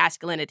well, the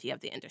masculinity of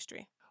the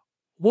industry.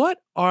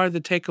 What are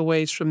the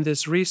takeaways from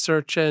this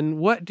research, and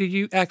what do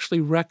you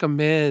actually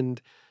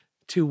recommend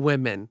to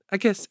women, I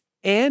guess,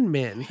 and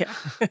men? Yeah.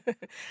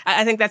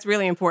 I think that's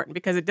really important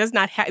because it does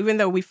not have, even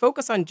though we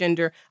focus on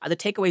gender, the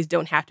takeaways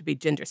don't have to be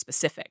gender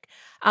specific.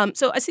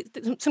 So I see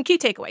some key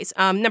takeaways.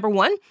 Number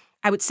one,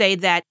 I would say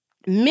that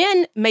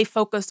men may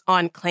focus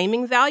on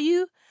claiming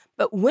value,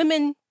 but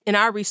women in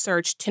our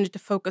research tended to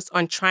focus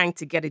on trying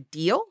to get a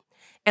deal.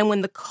 And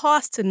when the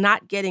cost to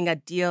not getting a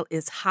deal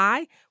is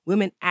high,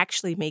 women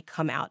actually may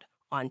come out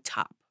on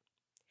top.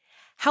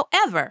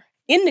 However,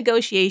 in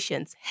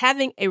negotiations,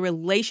 having a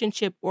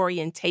relationship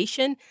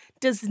orientation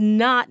does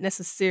not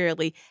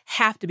necessarily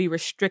have to be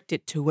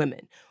restricted to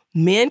women.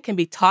 Men can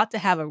be taught to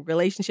have a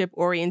relationship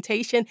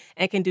orientation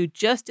and can do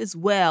just as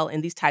well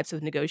in these types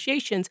of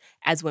negotiations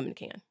as women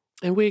can.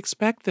 And we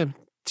expect them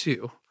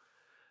to.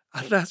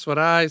 That's what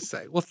I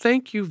say. Well,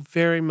 thank you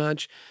very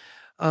much,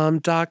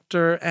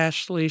 Dr.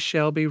 Ashleigh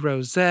Shelby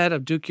Rosette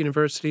of Duke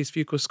University's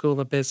Fuqua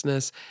School of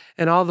Business,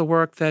 and all the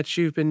work that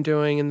you've been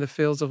doing in the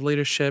fields of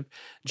leadership,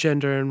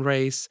 gender, and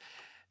race.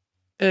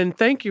 And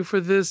thank you for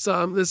this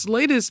this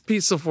latest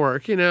piece of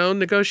work. You know,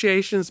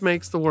 negotiations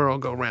makes the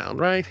world go round,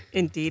 right?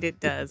 Indeed, it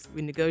does.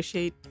 We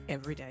negotiate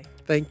every day.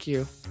 Thank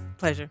you.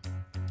 Pleasure.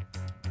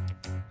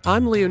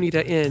 I'm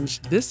Leonita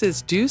Inge. This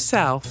is Due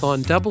South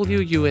on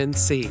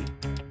WUNC.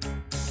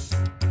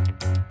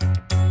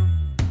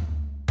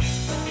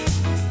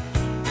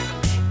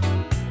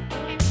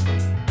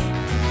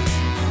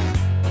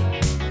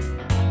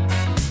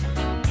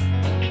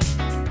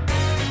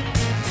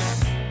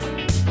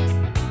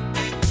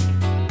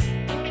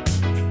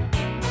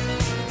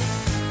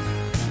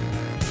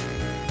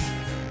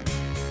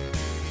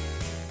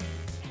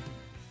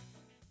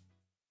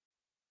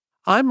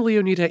 I'm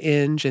Leonita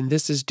Inge, and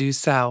this is Due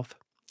South.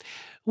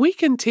 We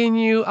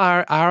continue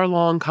our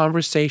hour-long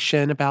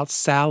conversation about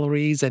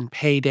salaries and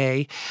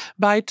payday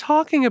by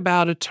talking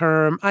about a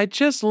term I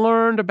just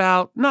learned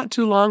about not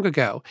too long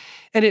ago,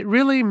 and it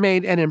really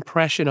made an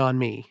impression on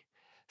me: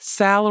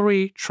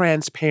 salary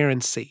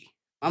transparency.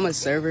 I'm a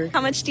server.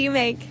 How much do you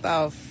make?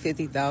 About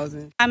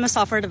 50,000. I'm a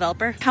software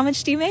developer. How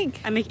much do you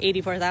make? I make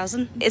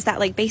 84,000. Is that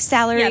like base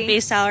salary? Yeah,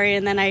 base salary,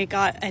 and then I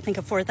got, I think,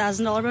 a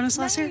 $4,000 bonus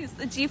last year.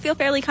 Do you feel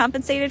fairly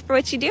compensated for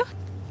what you do?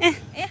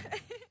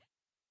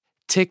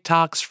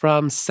 TikToks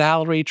from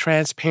Salary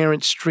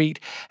Transparent Street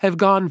have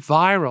gone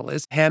viral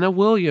as Hannah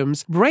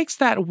Williams breaks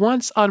that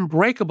once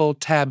unbreakable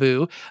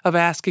taboo of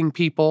asking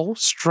people,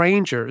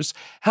 strangers,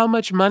 how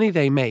much money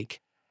they make.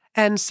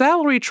 And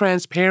salary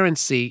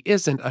transparency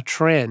isn't a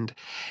trend.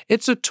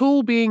 It's a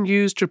tool being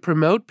used to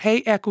promote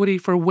pay equity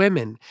for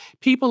women,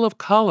 people of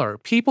color,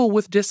 people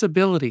with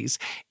disabilities,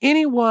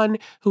 anyone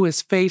who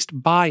has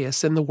faced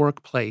bias in the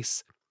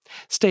workplace.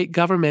 State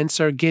governments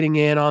are getting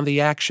in on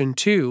the action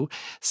too.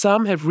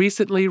 Some have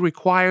recently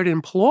required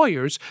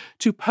employers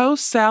to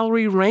post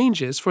salary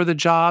ranges for the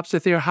jobs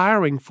that they're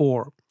hiring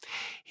for.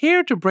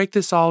 Here to break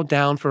this all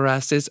down for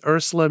us is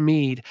Ursula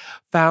Mead,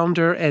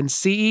 founder and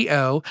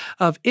CEO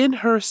of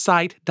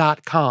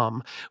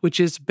InHerSight.com, which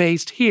is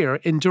based here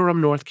in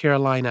Durham, North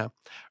Carolina.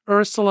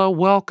 Ursula,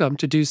 welcome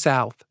to Due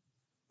South.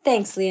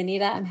 Thanks,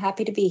 Leonita. I'm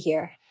happy to be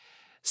here.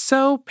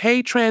 So,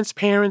 pay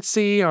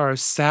transparency or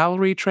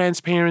salary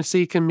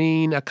transparency can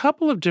mean a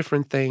couple of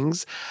different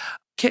things.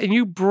 Can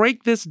you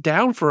break this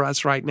down for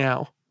us right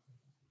now?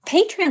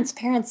 Pay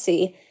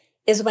transparency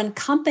is when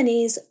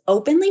companies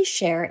openly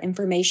share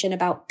information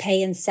about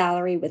pay and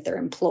salary with their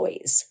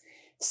employees.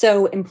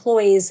 So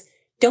employees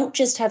don't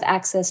just have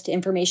access to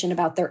information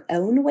about their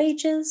own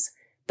wages,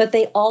 but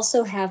they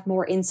also have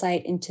more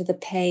insight into the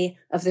pay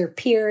of their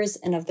peers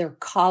and of their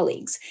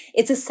colleagues.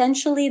 It's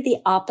essentially the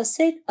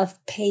opposite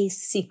of pay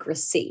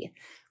secrecy,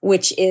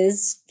 which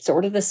is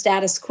sort of the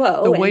status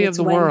quo. The way of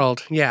the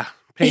world, yeah,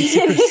 pay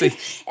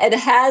secrecy. It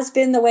has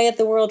been the way of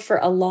the world for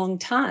a long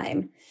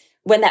time.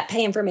 When that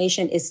pay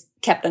information is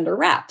kept under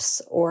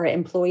wraps or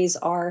employees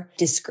are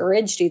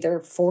discouraged either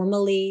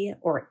formally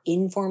or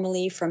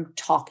informally from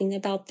talking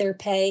about their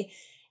pay.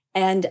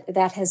 And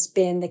that has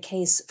been the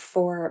case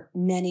for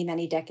many,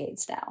 many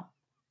decades now.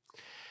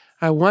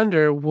 I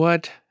wonder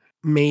what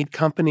made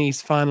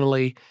companies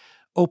finally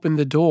open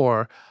the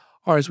door,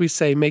 or as we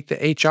say, make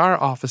the HR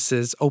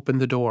offices open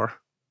the door.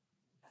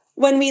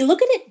 When we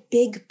look at it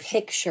big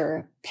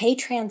picture, pay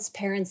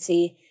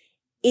transparency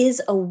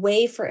is a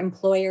way for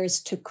employers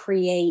to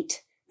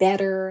create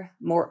better,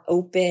 more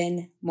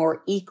open,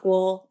 more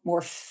equal,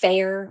 more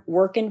fair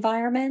work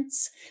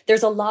environments.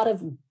 There's a lot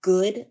of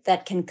good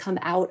that can come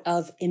out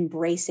of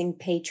embracing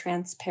pay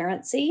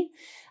transparency.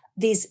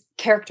 these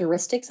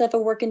characteristics of a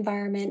work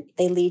environment,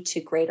 they lead to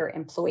greater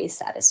employee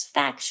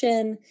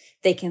satisfaction.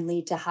 They can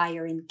lead to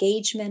higher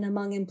engagement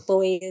among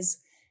employees.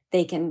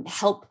 They can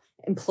help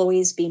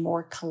employees be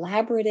more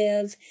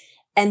collaborative.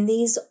 And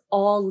these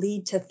all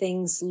lead to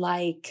things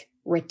like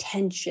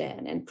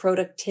retention and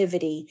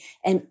productivity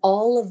and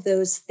all of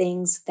those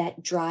things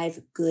that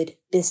drive good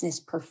business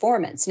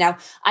performance. Now,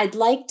 I'd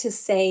like to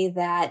say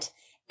that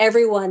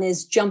everyone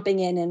is jumping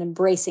in and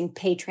embracing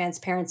pay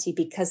transparency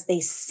because they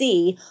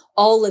see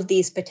all of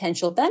these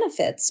potential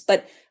benefits.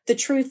 But the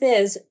truth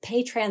is,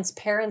 pay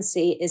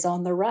transparency is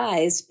on the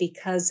rise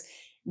because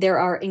there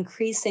are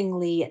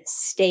increasingly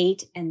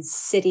state and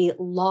city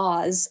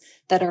laws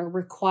that are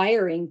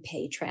requiring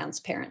pay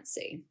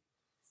transparency.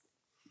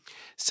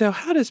 So,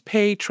 how does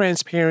pay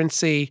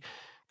transparency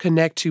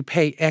connect to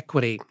pay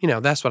equity?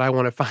 That's what I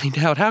want to find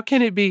out. How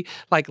can it be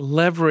like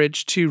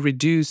leverage to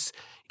reduce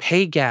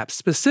pay gaps,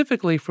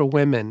 specifically for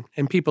women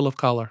and people of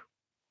color?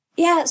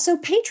 Yeah, so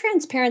pay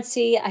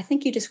transparency, I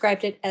think you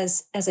described it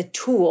as a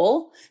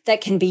tool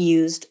that can be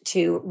used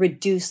to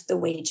reduce the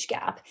wage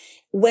gap.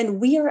 When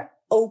we are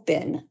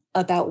open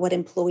about what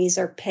employees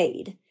are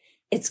paid,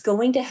 it's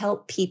going to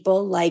help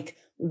people like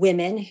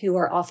women who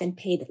are often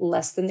paid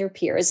less than their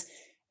peers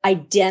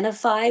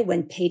identify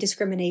when pay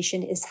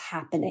discrimination is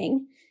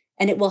happening,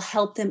 and it will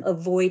help them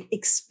avoid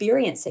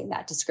experiencing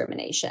that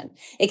discrimination.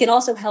 It can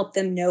also help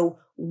them know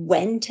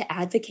when to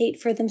advocate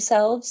for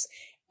themselves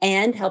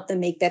and help them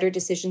make better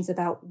decisions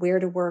about where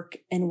to work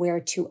and where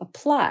to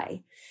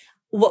apply.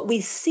 What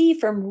we see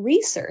from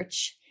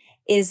research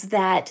is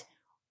that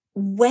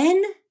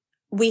when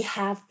we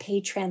have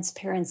pay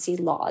transparency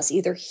laws,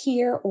 either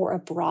here or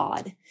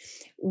abroad,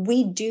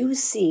 we do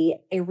see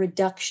a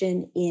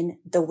reduction in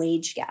the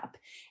wage gap.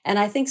 And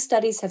I think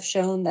studies have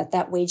shown that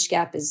that wage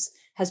gap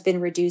has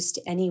been reduced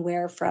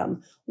anywhere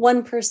from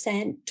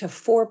 1% to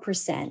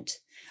 4%.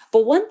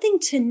 But one thing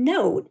to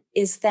note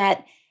is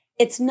that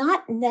it's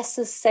not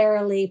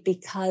necessarily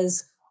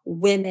because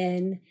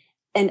women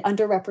and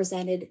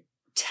underrepresented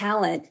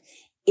talent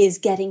is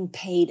getting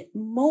paid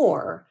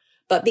more,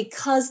 but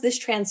because this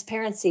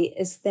transparency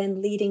is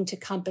then leading to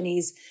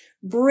companies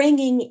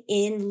bringing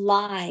in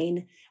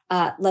line,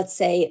 let's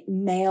say,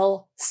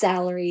 male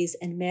salaries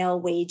and male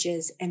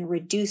wages and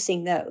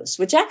reducing those,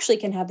 which actually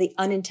can have the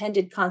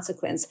unintended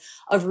consequence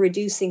of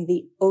reducing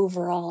the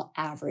overall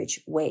average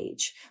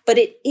wage. But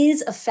it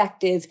is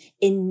effective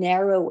in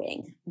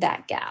narrowing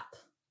that gap.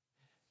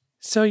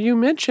 So you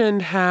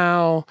mentioned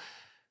how,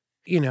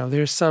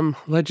 there's some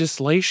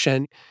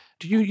legislation.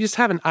 Do you just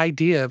have an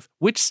idea of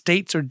which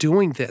states are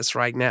doing this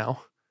right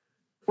now?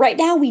 Right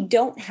now, we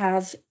don't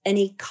have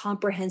any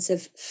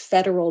comprehensive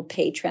federal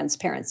pay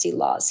transparency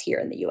laws here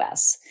in the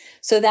US.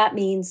 So that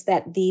means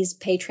that these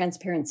pay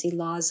transparency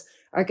laws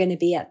are going to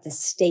be at the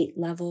state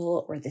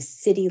level or the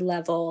city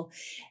level.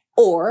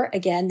 Or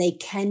again, they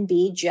can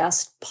be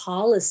just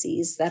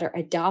policies that are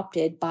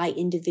adopted by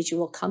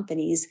individual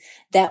companies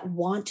that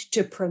want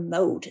to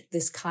promote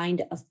this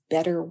kind of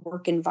better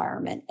work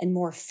environment and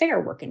more fair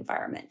work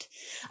environment.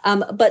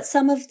 But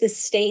some of the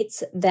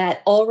states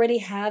that already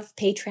have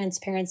pay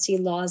transparency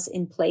laws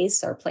in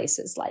place are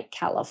places like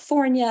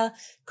California,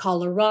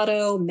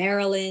 Colorado,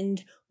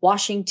 Maryland,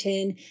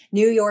 Washington.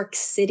 New York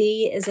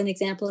City is an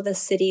example of a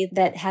city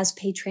that has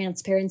pay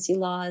transparency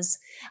laws.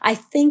 I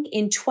think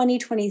in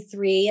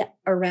 2023,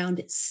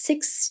 around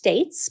 6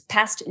 states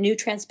passed new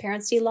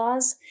transparency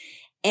laws.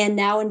 And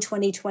now in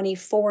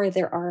 2024,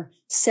 there are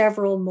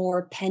several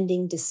more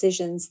pending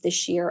decisions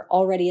this year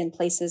already in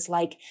places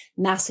like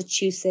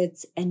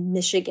Massachusetts and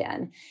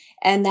Michigan.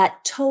 And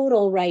that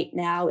total right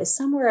now is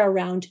somewhere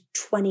around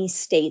 20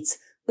 states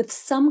with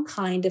some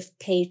kind of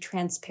pay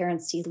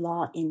transparency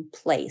law in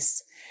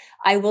place.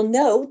 I will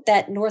note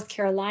that North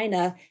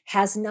Carolina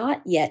has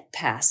not yet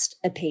passed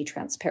a pay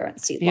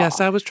transparency law. Yes,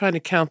 I was trying to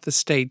count the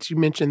states. You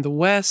mentioned the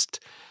West,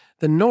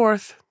 the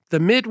North, the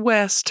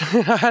Midwest.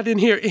 I didn't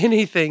hear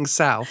anything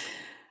South.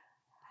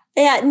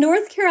 Yeah,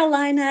 North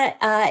Carolina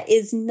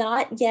is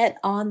not yet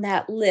on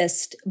that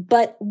list,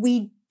 but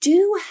we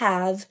do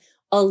have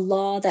a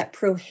law that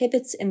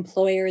prohibits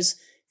employers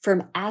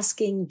from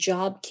asking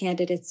job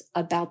candidates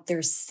about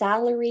their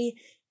salary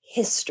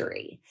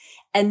history.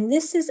 And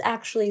this is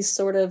actually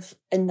sort of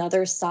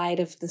another side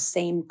of the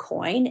same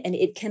coin, and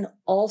it can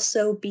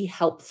also be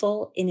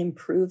helpful in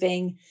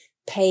improving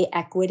pay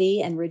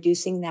equity and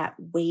reducing that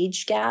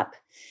wage gap.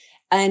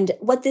 And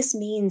what this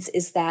means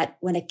is that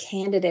when a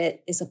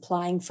candidate is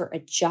applying for a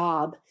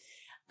job,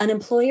 an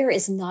employer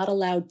is not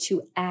allowed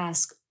to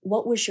ask,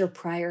 what was your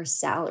prior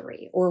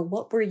salary? Or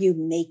what were you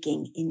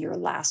making in your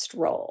last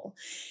role?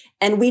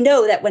 And we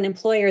know that when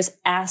employers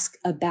ask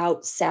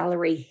about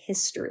salary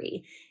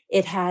history,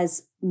 it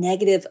has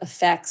negative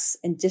effects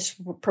and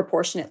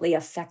disproportionately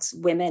affects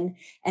women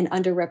and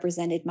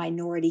underrepresented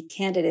minority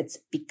candidates,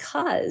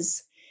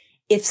 because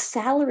if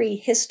salary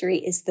history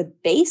is the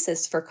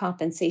basis for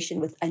compensation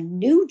with a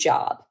new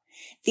job,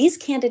 these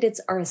candidates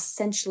are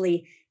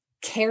essentially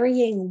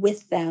carrying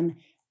with them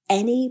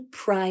any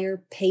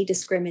prior pay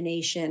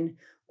discrimination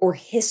or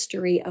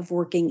history of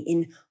working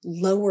in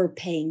lower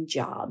paying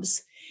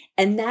jobs.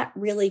 And that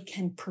really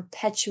can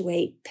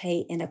perpetuate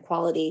pay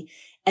inequality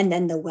and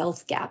then the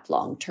wealth gap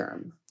long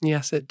term.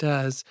 Yes, it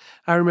does.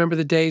 I remember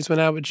the days when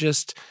I would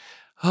just,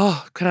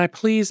 oh, can I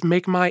please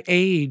make my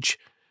age?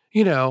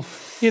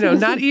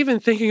 Not even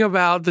thinking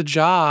about the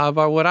job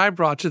or what I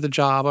brought to the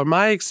job or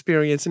my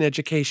experience in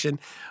education.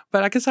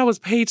 But I guess I was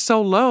paid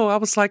so low, I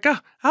was like,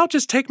 I'll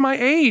just take my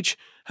age.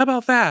 How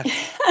about that?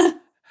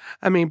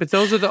 But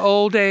those are the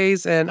old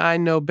days, and I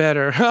know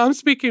better. I'm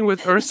speaking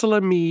with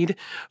Ursula Mead,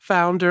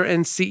 founder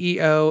and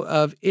CEO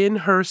of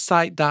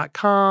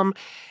InHerSight.com,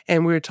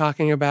 and we're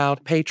talking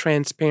about pay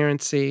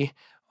transparency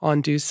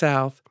on Due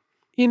South.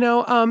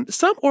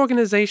 Some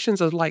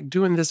organizations are like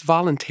doing this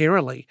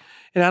voluntarily,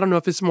 and I don't know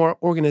if it's more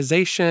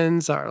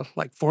organizations or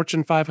like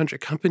Fortune 500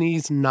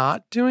 companies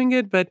not doing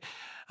it, but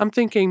I'm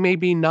thinking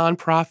maybe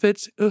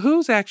nonprofits.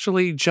 Who's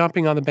actually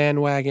jumping on the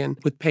bandwagon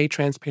with pay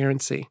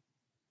transparency?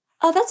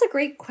 Oh, that's a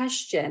great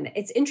question.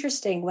 It's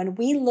interesting when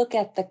we look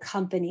at the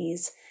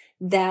companies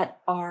that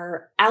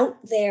are out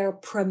there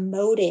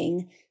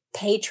promoting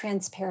pay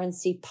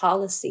transparency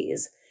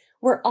policies,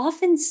 we're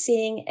often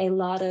seeing a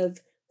lot of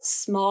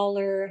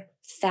smaller,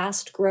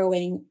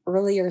 fast-growing,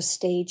 earlier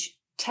stage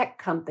tech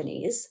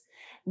companies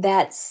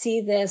that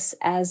see this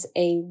as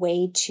a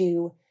way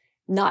to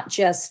not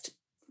just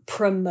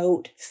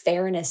promote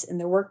fairness in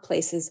their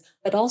workplaces,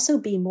 but also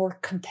be more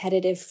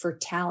competitive for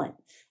talent,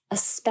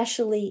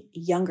 especially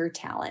younger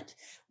talent,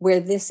 where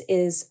this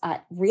is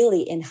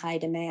really in high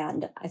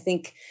demand. I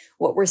think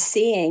what we're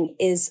seeing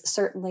is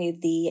certainly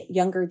the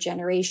younger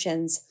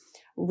generations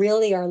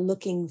really are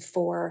looking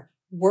for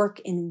work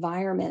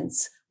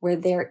environments where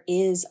there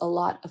is a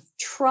lot of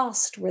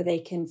trust, where they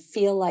can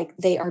feel like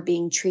they are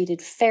being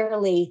treated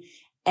fairly.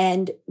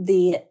 And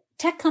the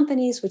tech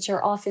companies, which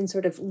are often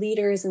sort of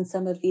leaders in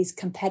some of these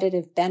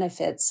competitive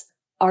benefits,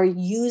 are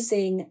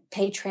using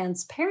pay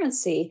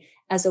transparency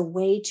as a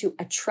way to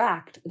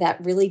attract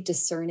that really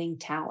discerning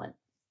talent.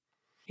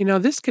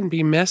 This can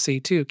be messy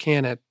too,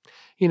 can it?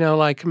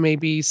 Like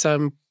maybe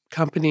some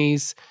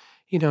companies,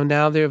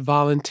 now they're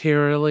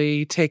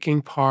voluntarily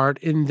taking part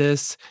in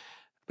this,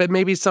 but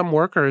maybe some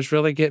workers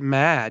really get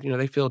mad.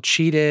 They feel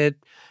cheated.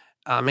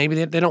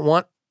 Maybe they don't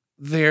want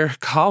their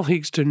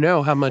colleagues to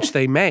know how much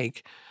they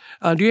make.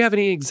 Do you have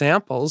any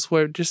examples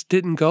where it just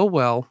didn't go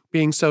well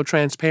being so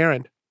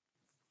transparent?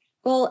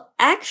 Well,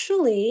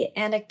 actually,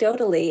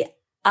 anecdotally,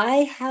 I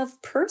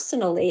have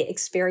personally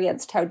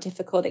experienced how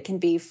difficult it can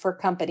be for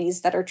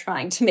companies that are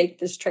trying to make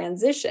this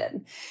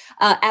transition.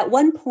 At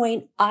one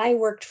point, I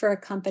worked for a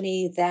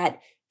company that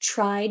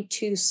tried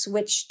to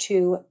switch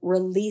to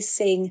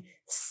releasing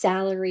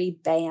salary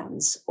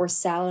bands or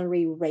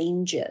salary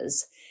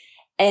ranges.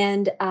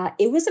 And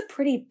it was a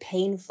pretty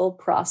painful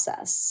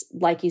process.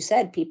 Like you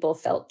said, people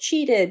felt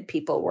cheated,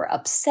 people were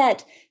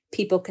upset,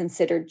 people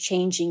considered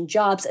changing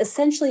jobs,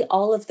 essentially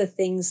all of the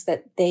things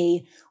that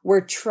they were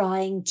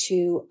trying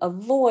to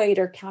avoid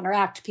or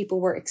counteract, people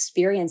were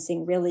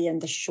experiencing really in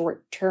the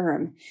short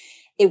term.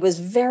 It was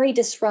very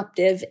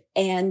disruptive,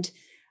 and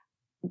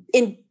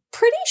in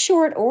pretty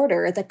short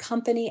order, the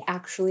company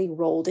actually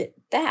rolled it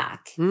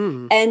back.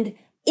 And in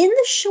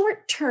the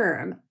short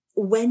term,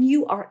 when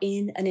you are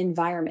in an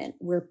environment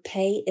where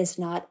pay is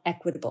not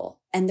equitable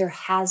and there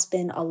has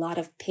been a lot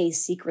of pay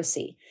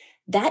secrecy,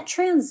 that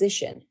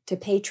transition to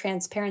pay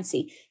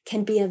transparency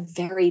can be a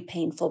very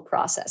painful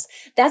process.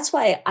 That's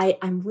why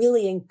I'm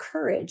really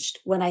encouraged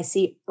when I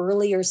see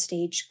earlier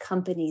stage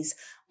companies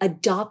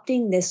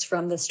adopting this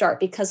from the start,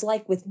 because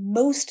like with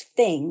most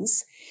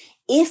things,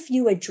 if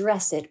you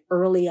address it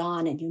early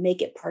on and you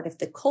make it part of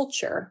the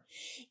culture,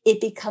 it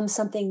becomes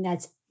something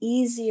that's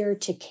easier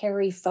to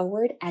carry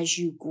forward as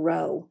you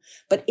grow.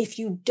 But if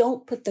you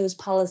don't put those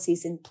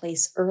policies in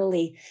place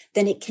early,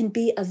 then it can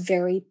be a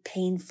very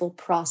painful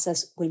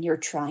process when you're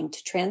trying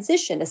to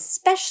transition,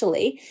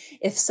 especially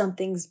if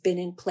something's been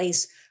in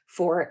place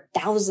for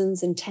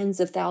thousands and tens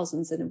of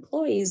thousands of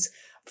employees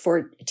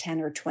for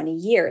 10 or 20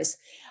 years.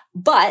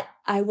 But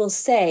I will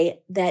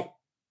say that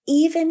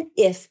even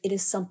if it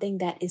is something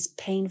that is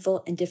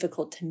painful and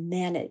difficult to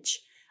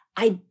manage,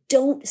 I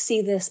don't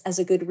see this as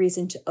a good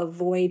reason to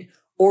avoid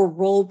or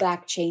roll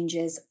back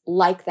changes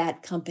like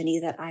that company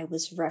that I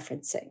was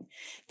referencing.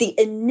 The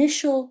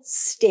initial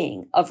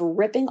sting of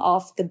ripping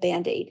off the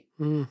Band-Aid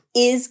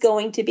is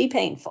going to be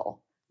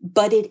painful,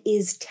 but it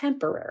is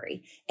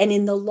temporary. And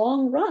in the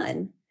long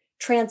run,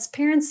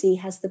 transparency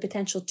has the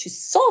potential to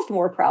solve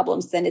more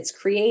problems than it's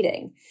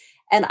creating.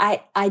 And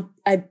I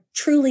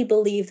truly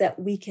believe that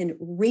we can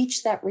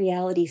reach that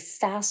reality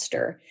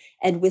faster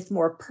and with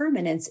more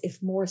permanence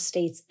if more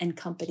states and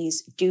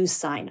companies do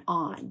sign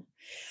on.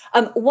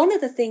 One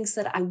of the things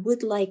that I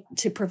would like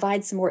to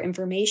provide some more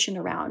information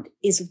around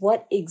is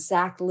what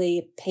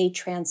exactly pay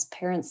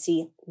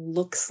transparency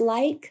looks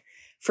like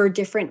for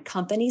different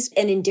companies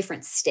and in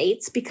different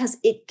states, because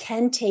it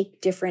can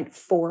take different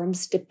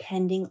forms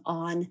depending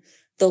on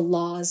the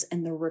laws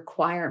and the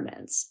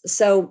requirements.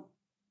 So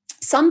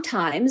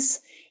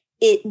sometimes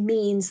it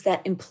means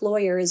that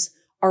employers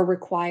are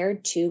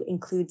required to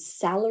include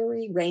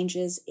salary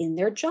ranges in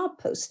their job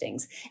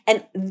postings.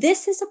 And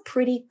this is a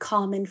pretty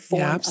common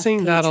form Yeah, I've of seen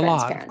pay that a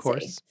transparency. lot, of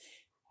course.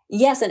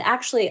 Yes, and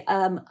actually,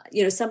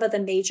 some of the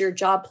major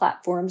job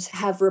platforms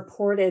have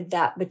reported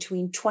that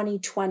between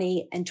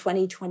 2020 and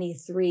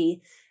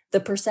 2023, the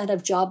percent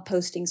of job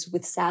postings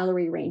with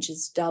salary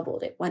ranges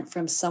doubled. It went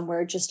from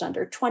somewhere just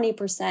under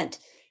 20%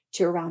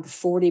 to around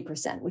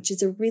 40%, which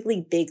is a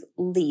really big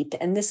leap.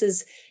 And this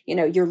is,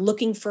 you're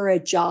looking for a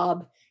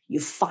job, you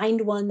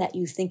find one that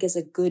you think is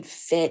a good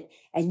fit,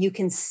 and you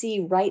can see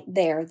right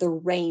there the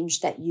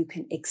range that you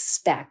can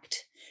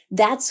expect.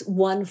 That's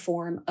one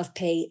form of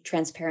pay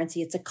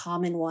transparency. It's a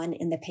common one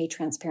in the pay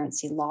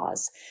transparency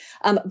laws.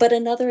 But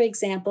another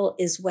example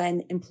is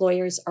when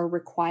employers are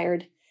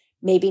required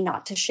maybe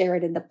not to share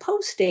it in the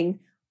posting,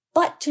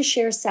 but to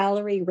share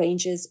salary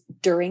ranges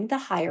during the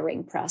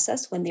hiring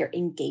process when they're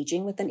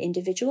engaging with an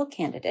individual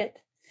candidate.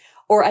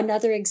 Or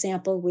another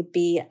example would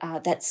be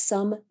that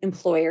some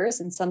employers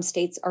in some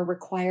states are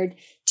required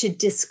to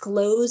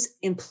disclose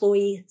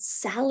employee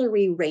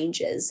salary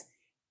ranges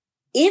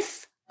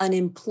if an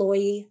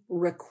employee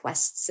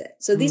requests it.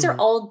 So these are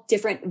all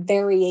different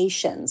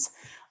variations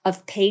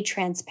of pay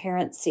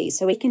transparency.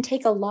 So it can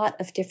take a lot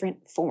of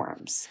different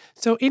forms.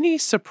 So any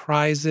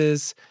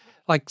surprises,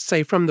 like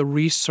say from the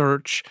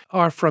research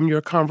or from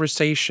your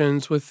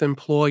conversations with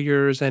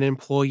employers and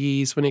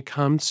employees when it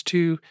comes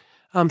to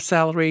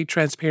salary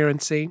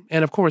transparency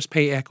and, of course,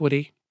 pay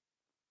equity?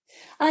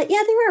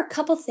 There are a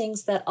couple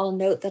things that I'll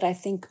note that I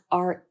think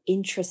are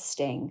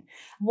interesting.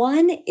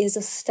 One is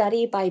a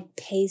study by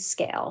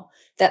PayScale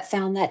that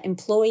found that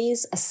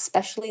employees,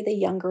 especially the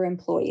younger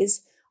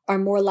employees, are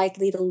more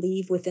likely to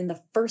leave within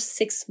the first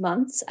 6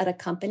 months at a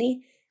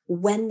company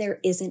when there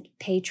isn't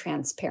pay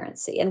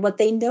transparency. And what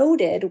they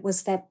noted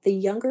was that the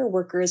younger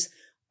workers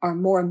are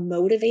more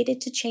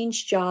motivated to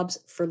change jobs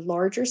for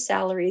larger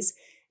salaries,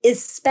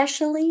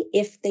 especially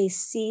if they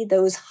see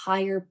those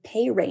higher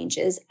pay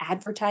ranges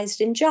advertised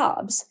in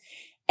jobs,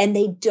 and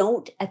they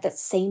don't at the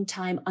same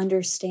time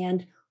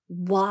understand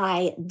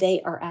why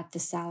they are at the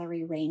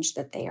salary range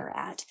that they are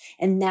at.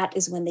 And that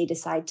is when they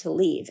decide to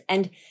leave.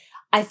 And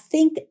I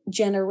think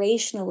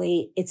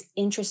generationally, it's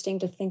interesting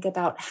to think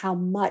about how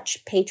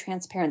much pay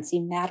transparency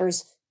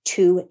matters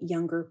to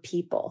younger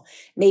people.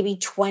 Maybe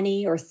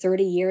 20 or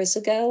 30 years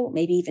ago,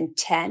 maybe even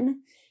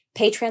 10,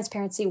 pay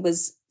transparency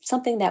was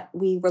something that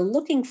we were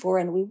looking for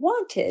and we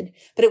wanted,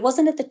 but it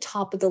wasn't at the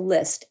top of the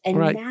list. And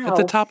Right. now At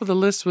the top of the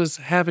list was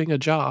having a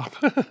job.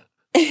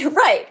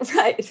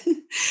 right.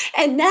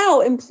 And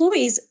now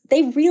employees,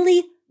 they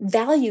really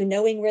value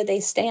knowing where they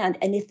stand.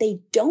 And if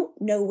they don't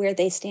know where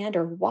they stand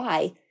or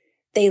why,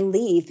 they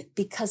leave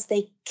because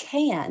they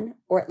can,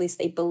 or at least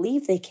they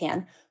believe they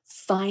can,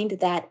 find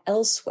that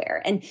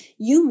elsewhere. And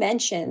you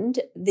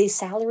mentioned the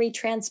Salary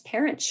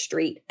Transparent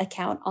Street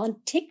account on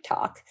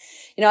TikTok.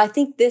 I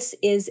think this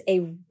is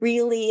a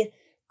really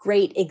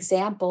great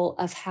example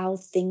of how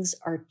things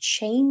are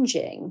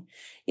changing.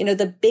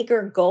 The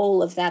bigger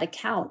goal of that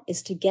account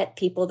is to get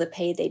people the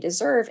pay they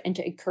deserve and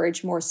to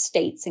encourage more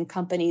states and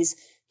companies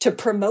to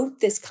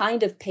promote this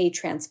kind of pay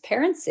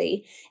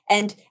transparency.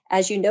 And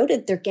as you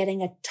noted, they're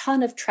getting a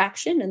ton of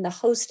traction, and the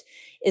host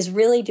is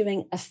really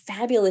doing a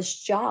fabulous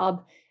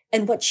job.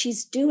 And what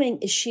she's doing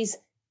is she's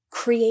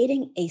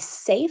creating a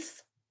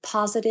safe,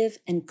 positive,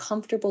 and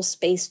comfortable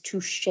space to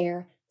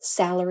share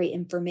salary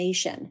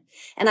information.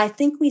 And I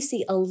think we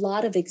see a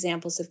lot of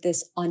examples of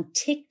this on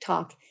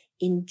TikTok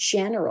in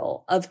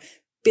general, of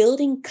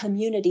building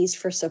communities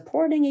for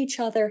supporting each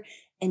other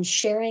and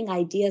sharing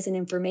ideas and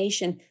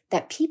information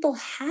that people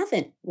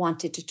haven't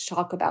wanted to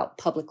talk about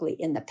publicly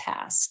in the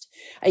past.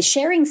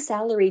 Sharing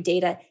salary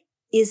data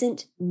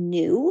isn't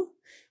new.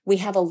 We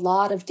have a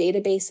lot of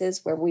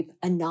databases where we've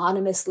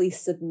anonymously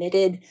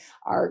submitted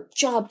our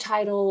job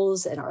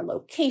titles and our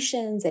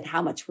locations and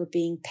how much we're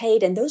being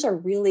paid. And those are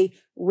really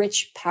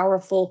rich,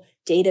 powerful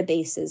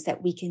databases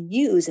that we can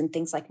use in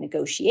things like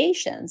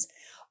negotiations.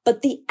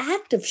 But the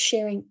act of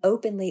sharing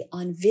openly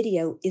on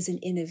video is an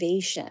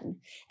innovation.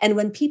 And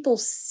when people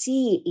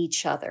see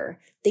each other,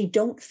 they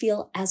don't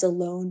feel as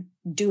alone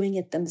doing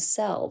it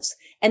themselves.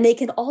 And they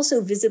can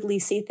also visibly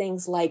see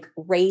things like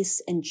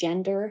race and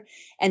gender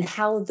and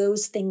how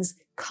those things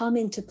come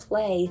into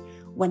play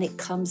when it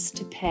comes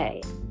to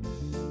pay.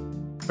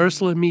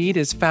 Ursula Mead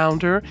is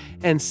founder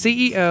and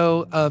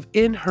CEO of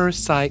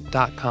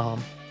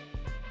InHerSight.com.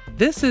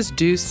 This is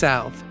Due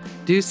South.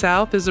 Due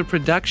South is a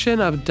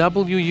production of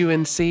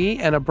WUNC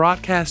and a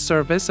broadcast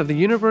service of the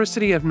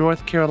University of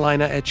North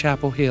Carolina at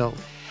Chapel Hill.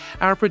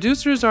 Our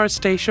producers are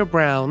Stacia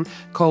Brown,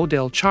 Cole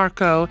Del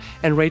Charco,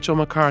 and Rachel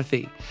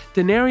McCarthy.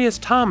 Denarius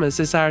Thomas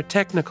is our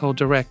technical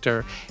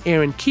director.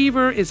 Aaron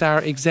Keever is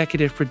our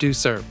executive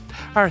producer.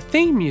 Our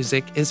theme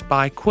music is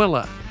by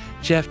Quilla.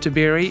 Jeff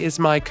Tiberi is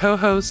my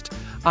co-host.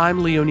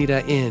 I'm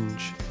Leonida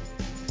Inge.